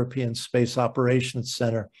at the European Space Operations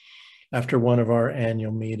Center after one of our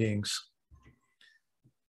annual meetings.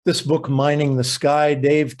 This book, Mining the Sky,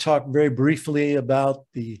 Dave talked very briefly about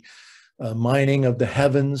the mining of the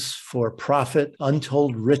heavens for profit,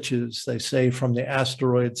 untold riches, they say, from the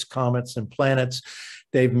asteroids, comets, and planets.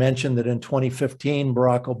 Dave mentioned that in 2015,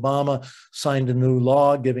 Barack Obama signed a new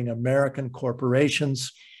law giving American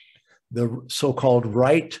corporations the so-called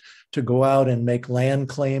right to go out and make land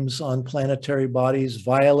claims on planetary bodies,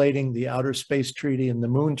 violating the Outer Space Treaty and the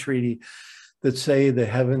Moon Treaty that say the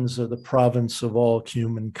heavens are the province of all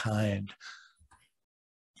humankind.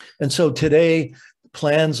 And so today,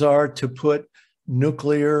 plans are to put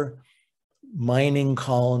nuclear mining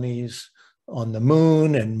colonies on the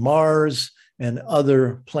moon and Mars and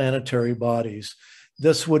other planetary bodies.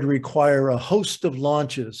 This would require a host of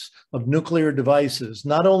launches of nuclear devices,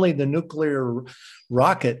 not only the nuclear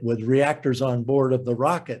rocket with reactors on board of the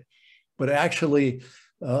rocket, but actually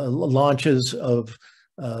launches of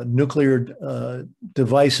nuclear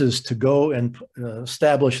devices to go and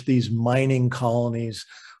establish these mining colonies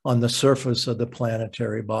on the surface of the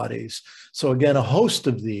planetary bodies. So again, a host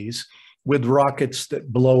of these with rockets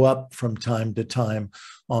that blow up from time to time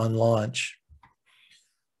on launch.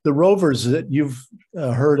 The rovers that you've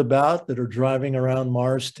heard about that are driving around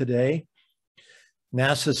Mars today,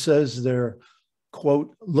 NASA says they're,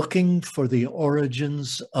 quote, looking for the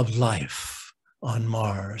origins of life on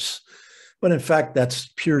Mars. But in fact,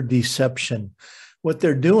 that's pure deception. What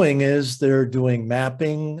they're doing is they're doing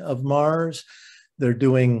mapping of Mars. They're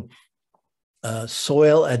doing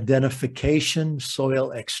soil identification,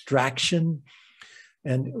 soil extraction.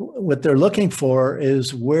 And what they're looking for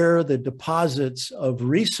is where the deposits of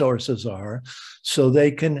resources are so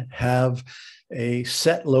they can have a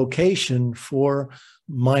set location for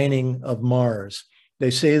mining of Mars. They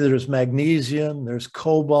say there's magnesium, there's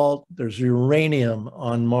cobalt, there's uranium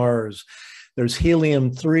on Mars, there's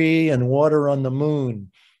helium-3 and water on the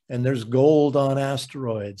moon, and there's gold on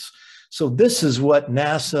asteroids. So this is what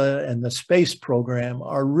NASA and the space program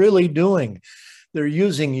are really doing. They're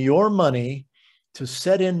using your money to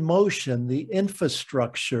set in motion the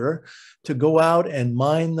infrastructure to go out and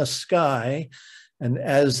mine the sky. And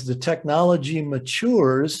as the technology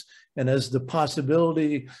matures and as the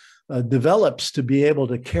possibility develops to be able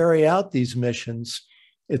to carry out these missions,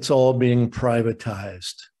 it's all being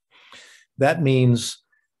privatized. That means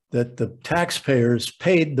that the taxpayers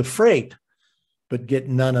paid the freight, but get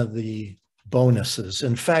none of the bonuses.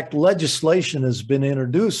 In fact, legislation has been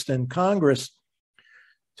introduced in Congress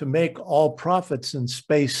to make all profits in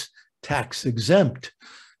space tax exempt.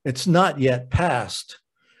 It's not yet passed,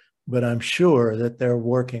 but I'm sure that they're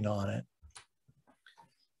working on it.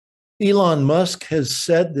 Elon Musk has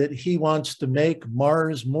said that he wants to make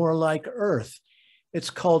Mars more like Earth. It's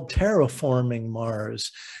called terraforming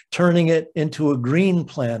Mars, turning it into a green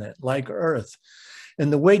planet like Earth.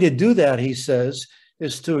 And the way to do that, he says,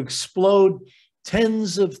 is to explode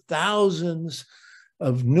tens of thousands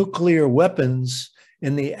of nuclear weapons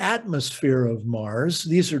in the atmosphere of Mars.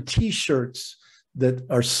 These are T-shirts that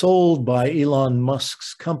are sold by Elon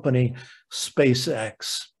Musk's company,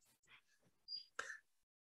 SpaceX.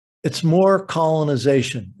 It's more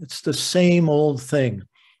colonization. It's the same old thing.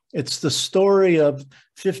 It's the story of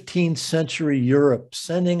 15th century Europe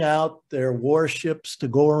sending out their warships to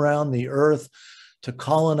go around the Earth to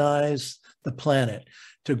colonize the planet,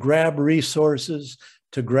 to grab resources,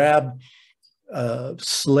 to grab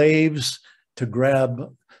slaves, to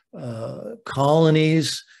grab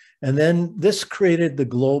colonies. And then this created the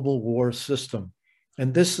global war system.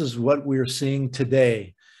 And this is what we're seeing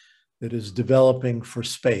today that is developing for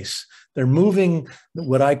space. They're moving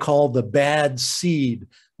what I call the bad seed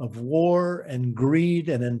of war and greed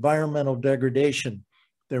and environmental degradation.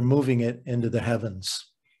 They're moving it into the heavens.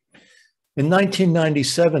 In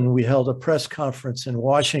 1997, we held a press conference in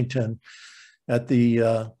Washington at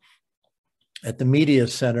the Media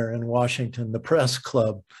Center in Washington, the Press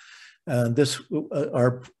Club. And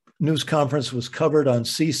our news conference was covered on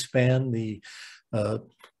C-SPAN, the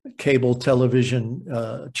cable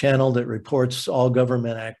television channel that reports all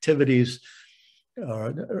government activities.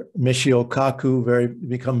 Michio Kaku,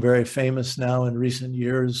 become very famous now in recent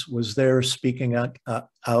years, was there speaking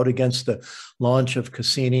out against the launch of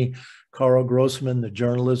Cassini. Carl Grossman, the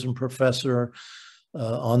journalism professor,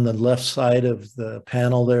 on the left side of the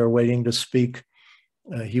panel there waiting to speak.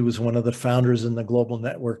 He was one of the founders in the Global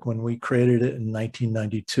Network when we created it in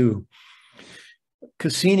 1992.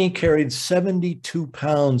 Cassini carried 72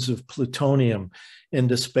 pounds of plutonium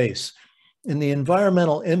into space. In the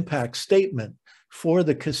environmental impact statement for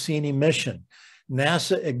the Cassini mission,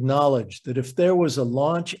 NASA acknowledged that if there was a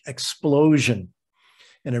launch explosion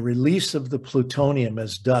and a release of the plutonium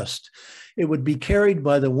as dust, it would be carried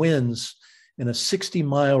by the winds in a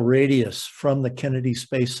 60-mile radius from the Kennedy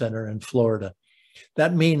Space Center in Florida.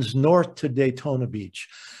 That means north to Daytona Beach,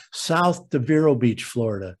 south to Vero Beach,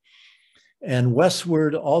 Florida, and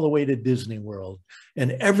westward all the way to Disney World.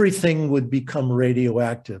 And everything would become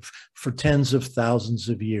radioactive for tens of thousands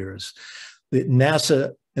of years.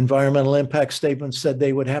 NASA environmental impact statement said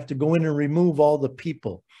they would have to go in and remove all the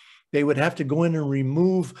people. They would have to go in and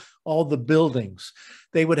remove all the buildings.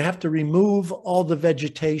 They would have to remove all the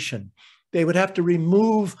vegetation. They would have to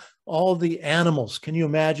remove all the animals. Can you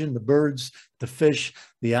imagine the birds, the fish,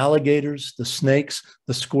 the alligators, the snakes,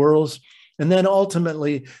 the squirrels? And then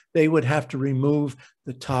ultimately, they would have to remove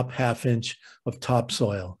the top ½ inch of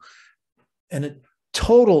topsoil. And a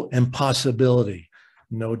total impossibility,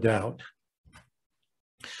 no doubt.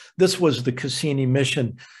 This was the Cassini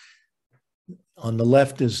mission. On the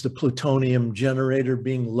left is the plutonium generator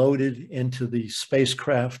being loaded into the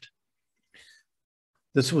spacecraft.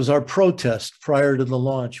 This was our protest prior to the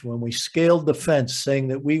launch when we scaled the fence saying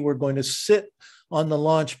that we were going to sit on the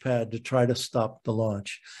launch pad to try to stop the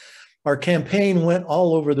launch. Our campaign went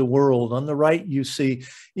all over the world. On the right, you see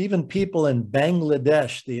even people in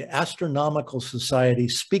Bangladesh, the Astronomical Society,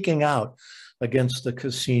 speaking out against the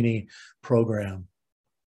Cassini program.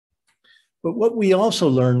 But what we also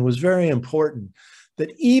learned was very important,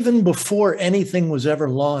 that even before anything was ever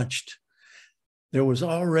launched, there was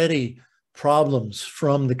already problems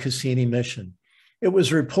from the Cassini mission. It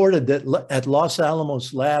was reported that at Los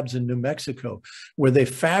Alamos Labs in New Mexico, where they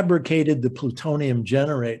fabricated the plutonium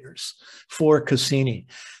generators for Cassini,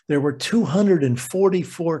 there were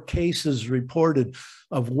 244 cases reported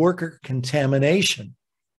of worker contamination.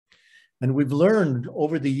 And we've learned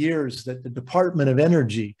over the years that the Department of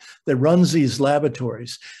Energy that runs these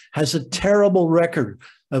laboratories has a terrible record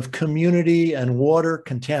of community and water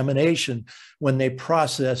contamination when they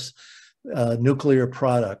process nuclear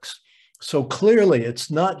products. So clearly,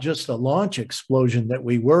 it's not just a launch explosion that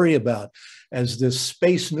we worry about as this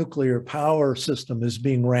space nuclear power system is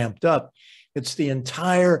being ramped up. It's the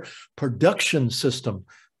entire production system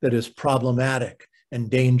that is problematic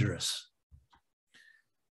and dangerous.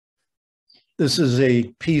 This is a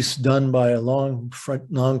piece done by a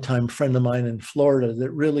long-time friend of mine in Florida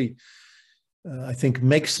that really, I think,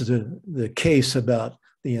 makes the case about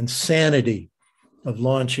the insanity of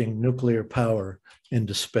launching nuclear power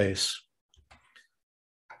into space.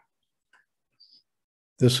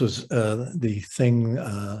 This was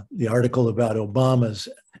the article about Obama's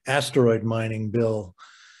asteroid mining bill,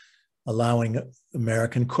 allowing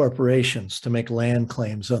American corporations to make land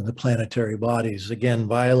claims on the planetary bodies, again,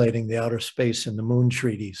 violating the outer space and the moon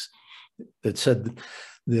treaties that said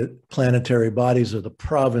the planetary bodies are the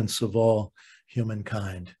province of all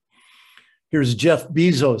humankind. Here's Jeff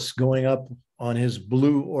Bezos going up on his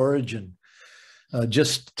Blue Origin.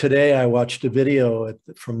 Just today, I watched a video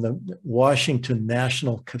from the Washington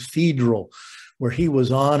National Cathedral, where he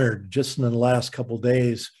was honored just in the last couple of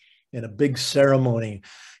days in a big ceremony,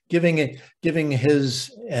 giving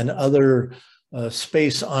his and other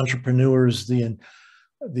space entrepreneurs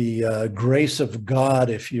the grace of God,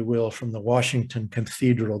 if you will, from the Washington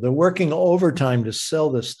Cathedral. They're working overtime to sell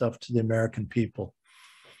this stuff to the American people.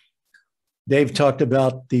 Dave talked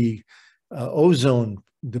about the ozone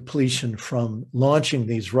depletion from launching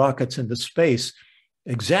these rockets into space,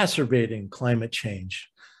 exacerbating climate change.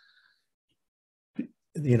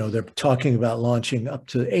 You know, they're talking about launching up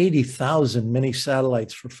to 80,000 mini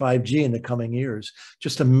satellites for 5G in the coming years.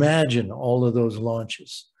 Just imagine all of those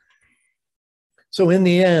launches. So in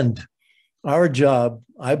the end, our job,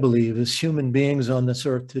 I believe, as human beings on this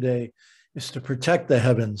earth today, is to protect the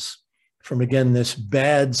heavens from, again, this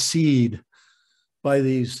bad seed by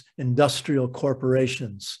these industrial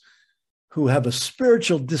corporations who have a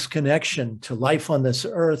spiritual disconnection to life on this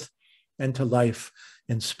earth and to life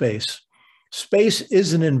in space. Space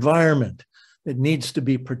is an environment that needs to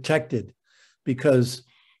be protected, because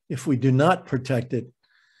if we do not protect it,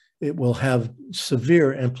 it will have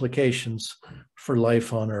severe implications for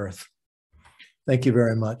life on Earth. Thank you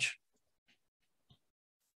very much.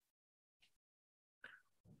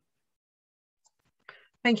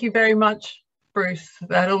 Thank you very much, Bruce.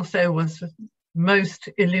 That also was most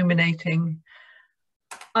illuminating.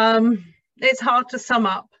 It's hard to sum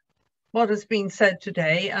up what has been said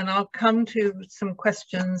today, and I'll come to some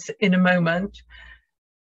questions in a moment.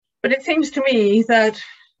 But it seems to me that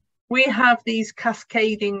we have these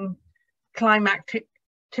cascading climactic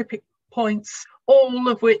tipping points, all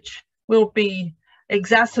of which will be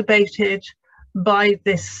exacerbated by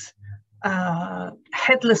this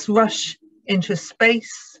headless rush into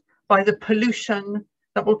space, by the pollution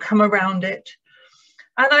that will come around it.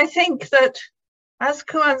 And I think that, as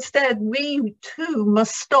Koohan said, we too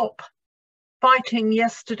must stop fighting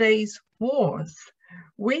yesterday's wars.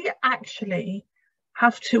 We actually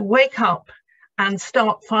have to wake up and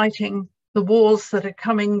start fighting the wars that are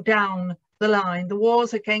coming down the line, the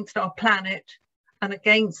wars against our planet and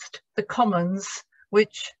against the commons,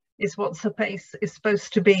 which is what space is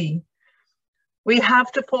supposed to be. We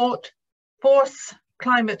have to force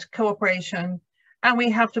climate cooperation, and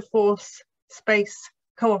we have to force space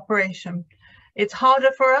cooperation. It's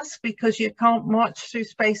harder for us because you can't march through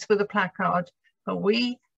space with a placard, but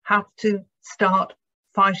we have to start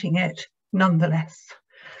fighting it nonetheless.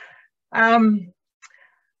 I'll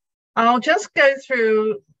just go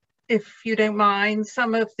through, if you don't mind,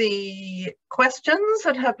 some of the questions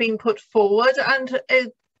that have been put forward, and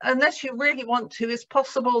unless you really want to, it's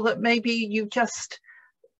possible that maybe you just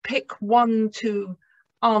pick one to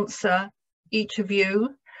answer, each of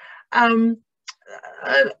you. A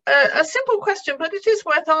simple question, but it is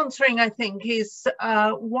worth answering, I think, is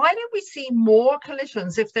why do we see more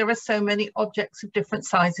collisions if there are so many objects of different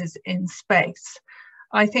sizes in space?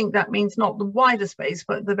 I think that means not the wider space,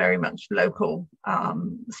 but the very much local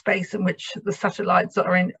space in which the satellites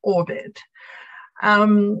are in orbit.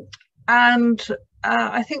 I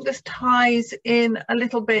think this ties in a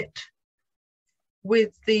little bit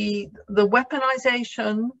with the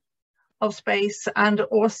weaponization of space, and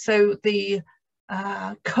also the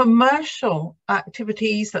commercial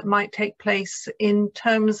activities that might take place in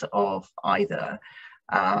terms of either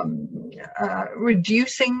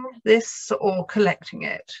reducing this or collecting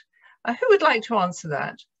it. Who would like to answer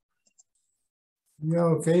that? Yeah,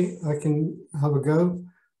 okay, I can have a go.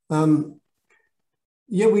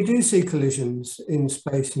 Yeah, we do see collisions in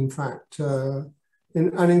space, in fact.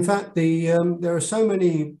 In fact, there are so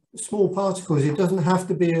many small particles, it doesn't have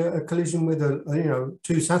to be a collision with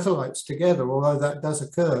two satellites together, although that does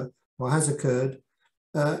occur or has occurred.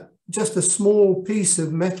 Just a small piece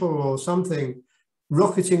of metal or something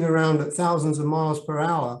rocketing around at thousands of miles per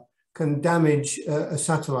hour can damage a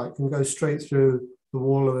satellite, can go straight through the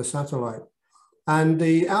wall of a satellite. And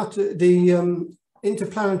the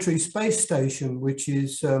Interplanetary Space Station, which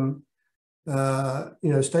is stationed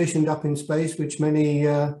up in space, which many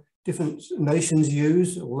different nations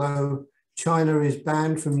use, although China is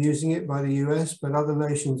banned from using it by the US, but other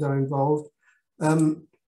nations are involved.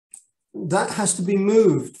 That has to be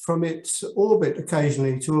moved from its orbit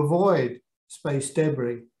occasionally to avoid space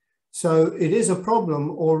debris. So it is a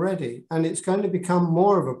problem already, and it's going to become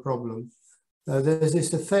more of a problem. There's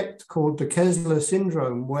this effect called the Kessler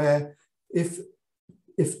syndrome, where if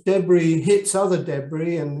debris hits other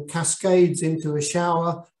debris and cascades into a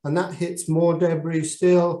shower, and that hits more debris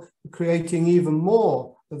still, creating even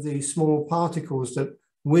more of these small particles that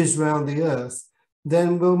whiz around the Earth,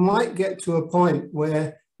 then we might get to a point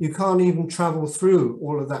where you can't even travel through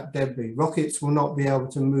all of that debris. Rockets will not be able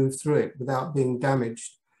to move through it without being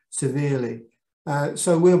damaged severely.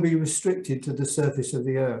 So we'll be restricted to the surface of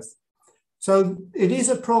the Earth. So it is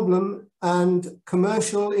a problem, and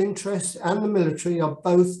commercial interests and the military are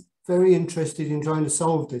both very interested in trying to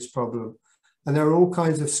solve this problem. And there are all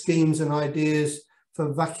kinds of schemes and ideas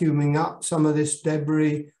for vacuuming up some of this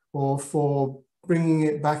debris, or for bringing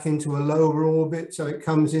it back into a lower orbit so it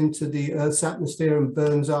comes into the Earth's atmosphere and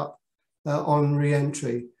burns up on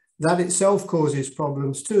re-entry. That itself causes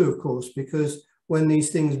problems too, of course, because when these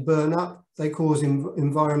things burn up, they cause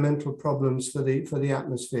environmental problems for the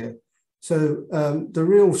atmosphere. So the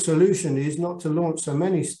real solution is not to launch so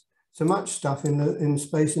much stuff in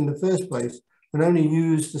space in the first place, and only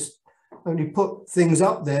put things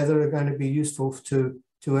up there that are going to be useful to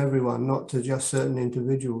everyone, not to just certain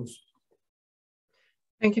individuals.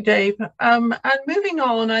 Thank you, Dave. And moving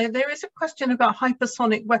on, there is a question about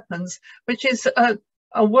hypersonic weapons, which is a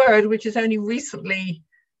word which has only recently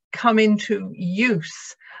come into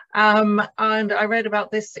use. And I read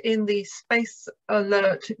about this in the Space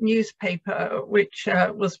Alert newspaper, which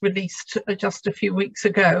was released just a few weeks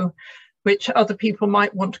ago, which other people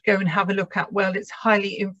might want to go and have a look at. Well, it's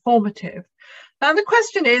highly informative. Now, the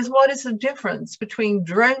question is, what is the difference between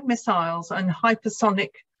drone missiles and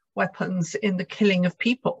hypersonic weapons in the killing of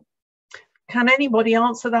people? Can anybody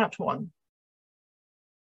answer that one?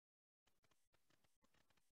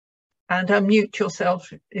 And unmute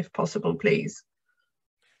yourself if possible, please.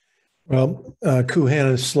 Well,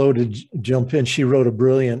 Koohan is slow to jump in. She wrote a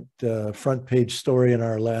brilliant front page story in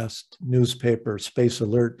our last newspaper, Space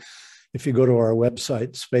Alert. If you go to our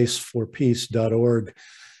website, spaceforpeace.org,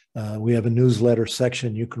 we have a newsletter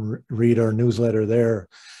section. You can read our newsletter there.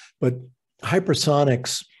 But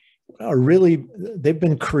hypersonics are really, they've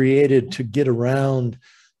been created to get around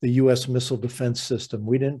the US missile defense system.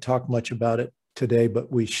 We didn't talk much about it today,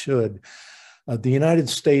 but we should. The United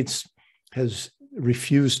States has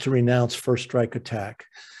refused to renounce first strike attack.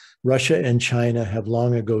 Russia and China have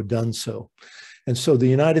long ago done so. And so the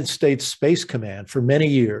United States Space Command for many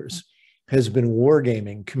years has been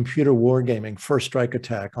wargaming, computer wargaming, first strike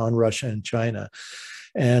attack on Russia and China.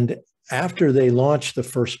 And after they launched the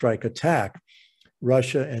first strike attack,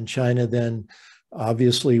 Russia and China then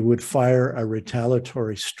obviously would fire a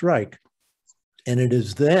retaliatory strike. And it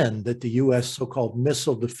is then that the US so-called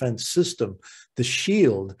missile defense system, the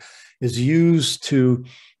SHIELD, is used to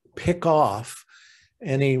pick off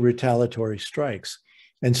any retaliatory strikes.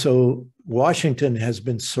 And so Washington has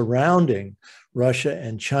been surrounding Russia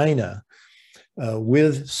and China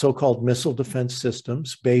with so-called missile defense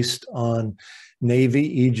systems based on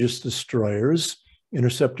Navy Aegis destroyers,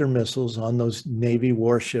 interceptor missiles on those Navy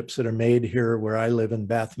warships that are made here where I live in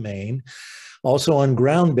Bath, Maine, also on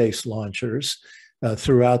ground-based launchers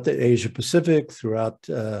throughout the Asia Pacific, throughout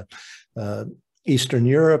Eastern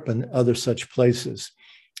Europe and other such places.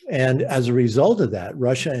 And as a result of that,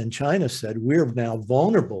 Russia and China said, we're now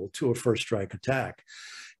vulnerable to a first strike attack.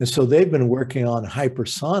 And so they've been working on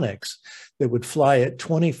hypersonics that would fly at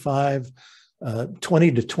 20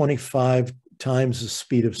 to 25 times the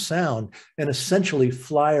speed of sound and essentially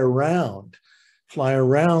fly around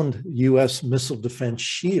US missile defense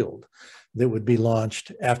shield that would be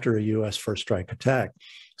launched after a US first strike attack.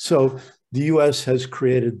 So the US has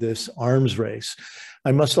created this arms race.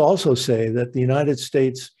 I must also say that the United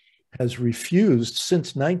States has refused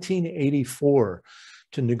since 1984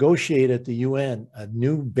 to negotiate at the UN a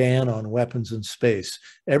new ban on weapons in space.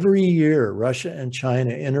 Every year, Russia and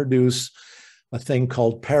China introduce a thing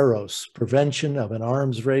called PAROS, Prevention of an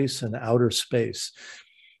Arms Race in Outer Space.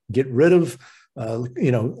 Get rid of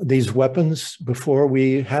these weapons before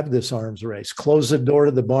we have this arms race. Close the door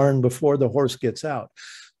to the barn before the horse gets out.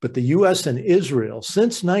 But the US and Israel,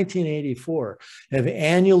 since 1984, have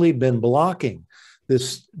annually been blocking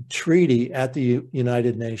this treaty at the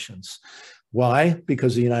United Nations. Why?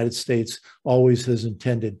 Because the United States always has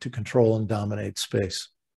intended to control and dominate space.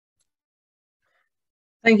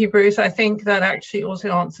 Thank you, Bruce. I think that actually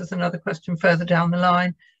also answers another question further down the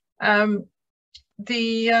line.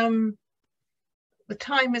 The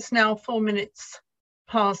time is now 4 minutes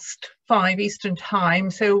past 5 Eastern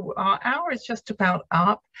time, so our hour is just about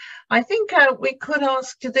up. I think we could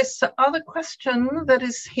ask this other question that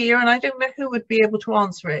is here, and I don't know who would be able to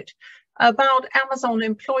answer it, about Amazon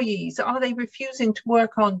employees. Are they refusing to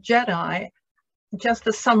work on Jedi, just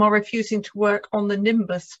as some are refusing to work on the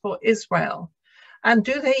Nimbus for Israel? And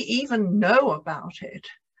do they even know about it?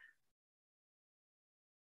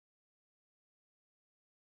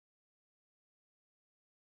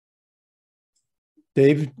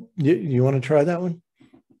 Dave, you want to try that one?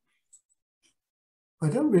 I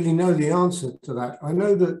don't really know the answer to that. I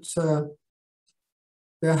know that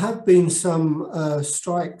there have been some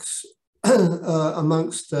strikes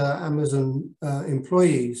amongst Amazon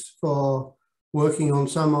employees for working on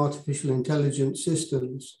some artificial intelligence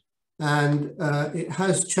systems. And it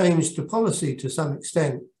has changed the policy to some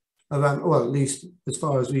extent, well, at least as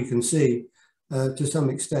far as we can see, to some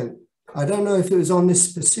extent. I don't know if it was on this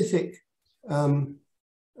specific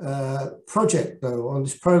project, though, on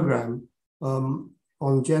this program on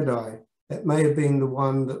Jedi. It may have been the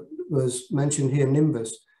one that was mentioned here,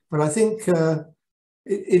 Nimbus. But I think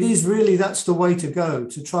it is really, that's the way to go,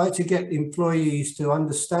 to try to get employees to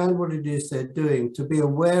understand what it is they're doing, to be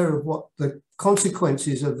aware of what the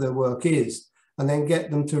consequences of their work is, and then get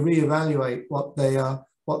them to reevaluate what they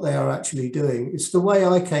are actually doing. It's the way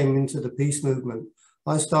I came into the peace movement.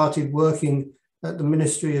 I started working at the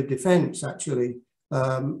Ministry of Defense, actually,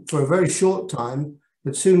 for a very short time,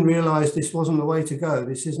 but soon realized this wasn't the way to go.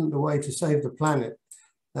 This isn't the way to save the planet.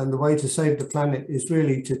 And the way to save the planet is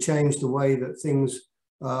really to change the way that things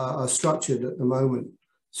are structured at the moment.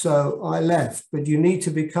 So I left, but you need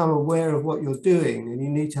to become aware of what you're doing, and you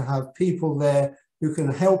need to have people there who can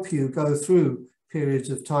help you go through periods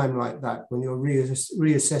of time like that when you're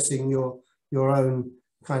reassessing your own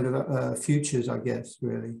kind of futures, I guess,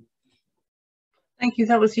 really. Thank you,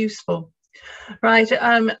 that was useful. Right,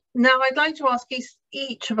 now I'd like to ask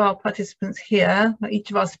each of our participants here,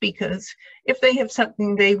 each of our speakers, if they have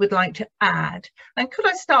something they would like to add. And could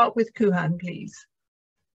I start with Koohan, please?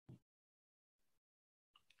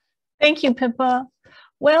 Thank you, Pippa.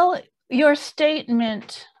 Well, your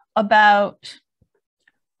statement about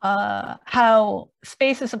how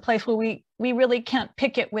space is a place where we really can't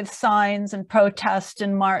picket with signs and protest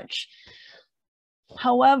and march.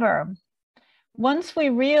 However, once we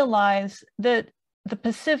realize that the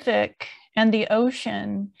Pacific and the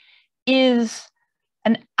ocean is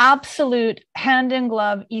an absolute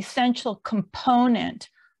hand-in-glove essential component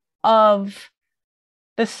of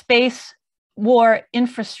the space war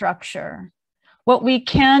infrastructure, what we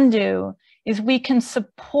can do is we can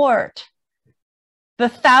support the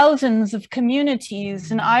thousands of communities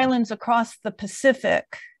and islands across the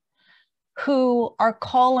Pacific who are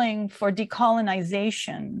calling for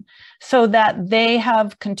decolonization so that they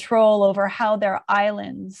have control over how their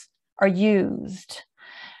islands are used.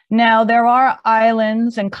 Now, there are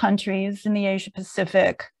islands and countries in the Asia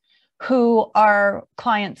Pacific who are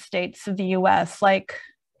client states of the US, like,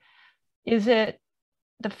 is it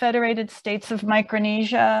the Federated States of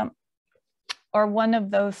Micronesia, or one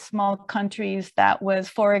of those small countries that was,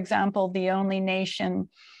 for example, the only nation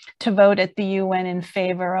to vote at the UN in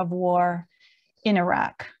favor of war in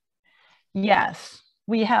Iraq? Yes,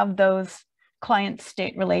 we have those client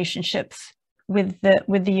state relationships with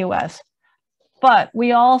the US. But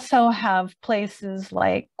we also have places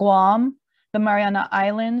like Guam, the Mariana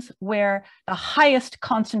Islands, where the highest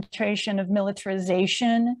concentration of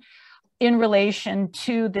militarization in relation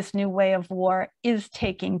to this new way of war is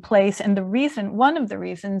taking place. And the reason, one of the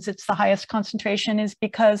reasons it's the highest concentration, is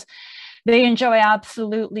because they enjoy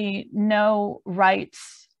absolutely no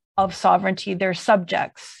rights of sovereignty. They're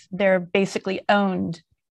subjects. They're basically owned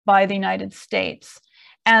by the United States.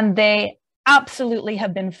 And they absolutely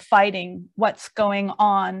have been fighting what's going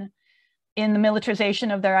on in the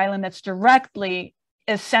militarization of their island that's directly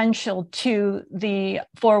essential to the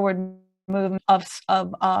forward movement of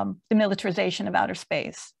the militarization of outer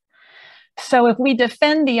space. So if we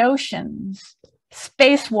defend the oceans,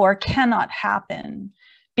 space war cannot happen,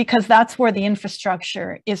 because that's where the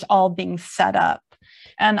infrastructure is all being set up.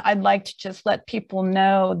 And I'd like to just let people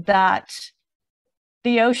know that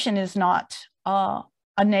the ocean is not a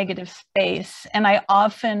negative space. And I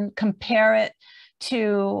often compare it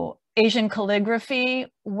to Asian calligraphy,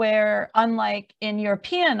 where, unlike in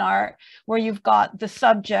European art, where you've got the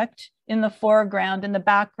subject in the foreground and the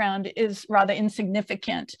background is rather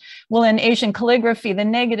insignificant. Well, in Asian calligraphy, the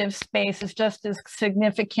negative space is just as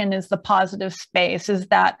significant as the positive space, as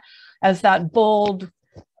that bold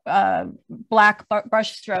black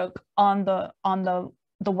brushstroke on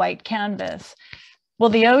the white canvas. Well,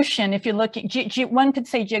 the ocean, if you look at, one could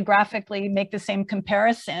say geographically make the same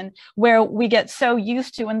comparison, where we get so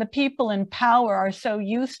used to, and the people in power are so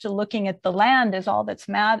used to looking at the land as all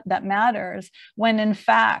that matters, when in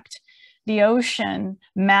fact, the ocean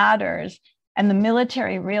matters, and the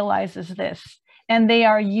military realizes this, and they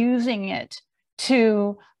are using it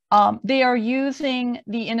to, they are using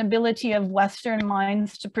the inability of Western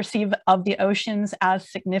minds to perceive of the oceans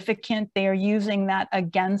as significant. They are using that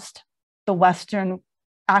against the Western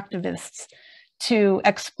activists to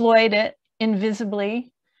exploit it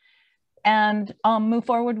invisibly and move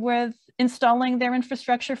forward with installing their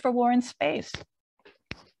infrastructure for war in space.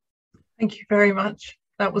 Thank you very much.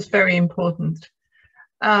 That was very important.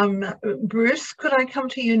 Bruce, could I come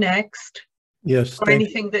to you next? Yes. Or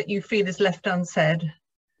anything that you feel is left unsaid?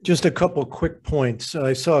 Just a couple quick points.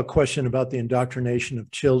 I saw a question about the indoctrination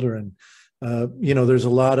of children. You know, there's a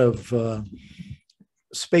lot of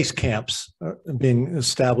space camps being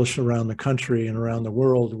established around the country and around the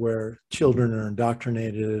world where children are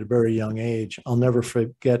indoctrinated at a very young age. I'll never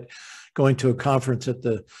forget going to a conference at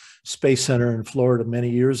the Space Center in Florida many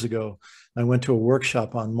years ago. I went to a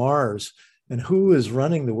workshop on Mars. And who is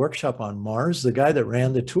running the workshop on Mars? The guy that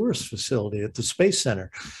ran the tourist facility at the Space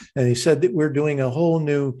Center. And he said that we're doing a whole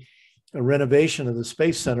new renovation of the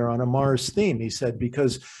Space Center on a Mars theme. He said,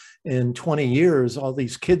 because in 20 years, all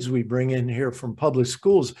these kids we bring in here from public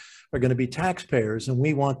schools are going to be taxpayers, and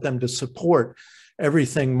we want them to support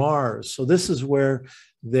everything Mars. So this is where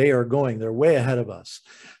they are going. They're way ahead of us.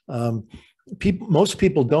 Most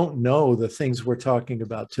people don't know the things we're talking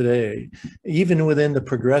about today. Even within the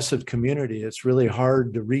progressive community, it's really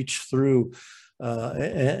hard to reach through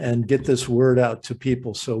and get this word out to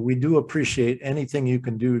people. So we do appreciate anything you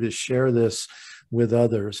can do to share this with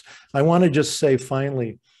others. I want to just say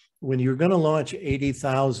finally, when you're going to launch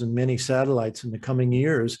 80,000 mini satellites in the coming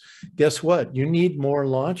years, guess what? You need more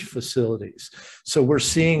launch facilities. So we're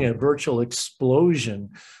seeing a virtual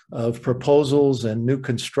explosion of proposals and new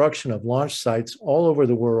construction of launch sites all over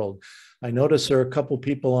the world. I noticed there are a couple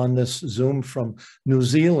people on this Zoom from New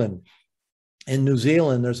Zealand. In New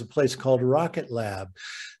Zealand, there's a place called Rocket Lab.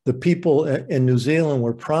 The people in New Zealand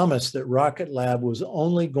were promised that Rocket Lab was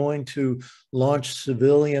only going to launch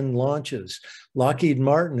civilian launches. Lockheed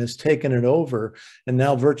Martin has taken it over, and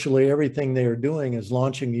now virtually everything they are doing is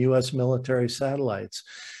launching US military satellites.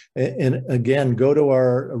 And again, go to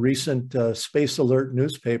our recent Space Alert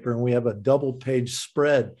newspaper, and we have a double-page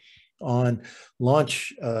spread on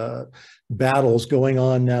launch battles going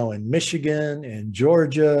on now in Michigan and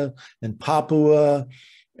Georgia and Papua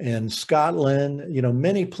in Scotland, you know,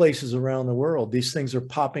 many places around the world. These things are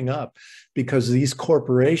popping up because these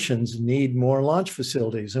corporations need more launch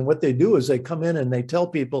facilities. And what they do is they come in and they tell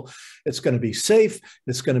people it's going to be safe,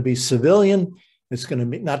 it's going to be civilian, it's going to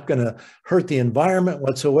be not going to hurt the environment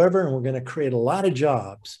whatsoever, and we're going to create a lot of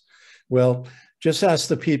jobs. Well, just ask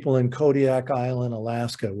the people in Kodiak Island,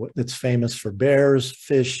 Alaska, that's famous for bears,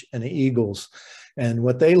 fish, and eagles. And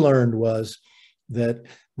what they learned was that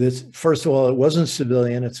this, first of all, it wasn't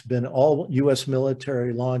civilian. It's been all U.S.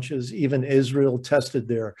 military launches. Even Israel tested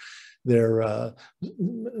their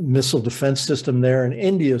missile defense system there, and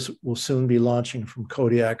India will soon be launching from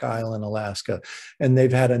Kodiak Island, Alaska. And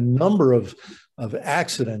they've had a number of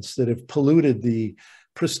accidents that have polluted the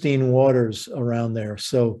pristine waters around there.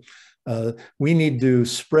 So we need to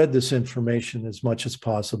spread this information as much as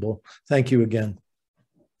possible. Thank you again.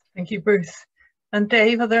 Thank you, Bruce. And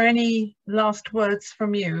Dave, are there any last words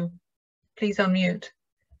from you? Please unmute.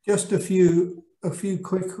 Just a few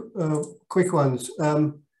quick ones.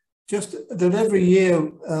 Just that every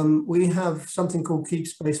year we have something called Keep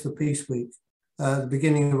Space for Peace Week, the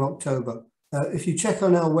beginning of October. If you check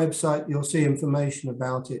on our website, you'll see information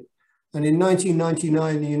about it. And in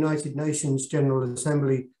 1999, the United Nations General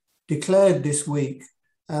Assembly declared this week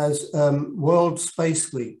as World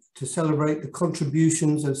Space Week to celebrate the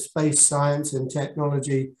contributions of space science and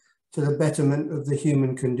technology to the betterment of the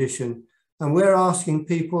human condition. And we're asking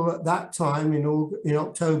people at that time in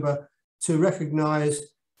October to recognize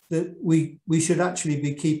that we should actually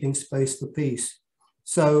be keeping space for peace.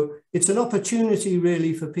 So it's an opportunity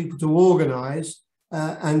really for people to organize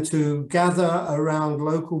and to gather around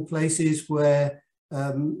local places where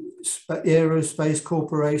aerospace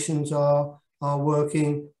corporations are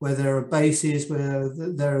working, where there are bases, where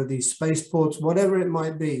there are these spaceports, whatever it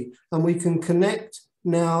might be. And we can connect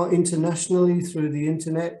now internationally through the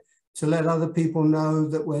internet to let other people know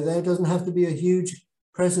that we're there. It doesn't have to be a huge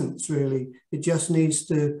presence, really. It just needs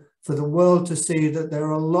for the world to see that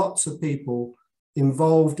there are lots of people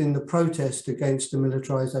involved in the protest against the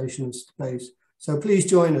militarization of space. So please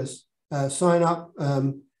join us, sign up,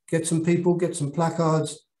 get some people, get some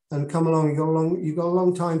placards, and come along. You've got a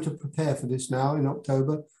long time to prepare for this now in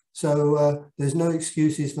October. So there's no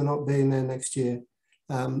excuses for not being there next year.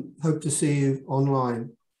 Hope to see you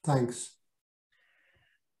online. Thanks.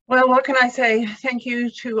 Well, what can I say? Thank you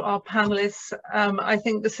to our panelists. I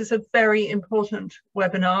think this is a very important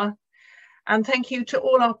webinar. And thank you to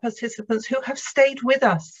all our participants who have stayed with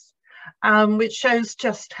us, which shows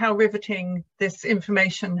just how riveting this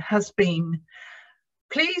information has been.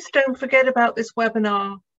 Please don't forget about this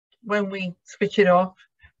webinar when we switch it off.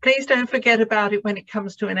 Please don't forget about it when it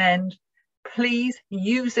comes to an end. Please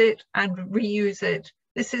use it and reuse it.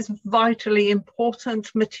 This is vitally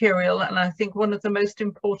important material, and I think one of the most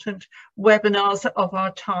important webinars of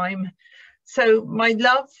our time. So my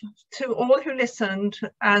love to all who listened,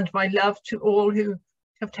 and my love to all who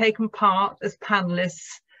have taken part as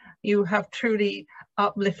panelists. You have truly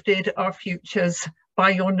uplifted our futures by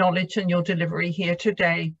your knowledge and your delivery here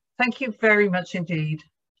today. Thank you very much indeed.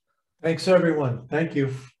 Thanks, everyone. Thank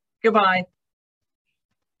you. Goodbye.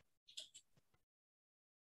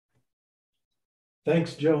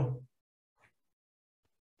 Thanks, Joe.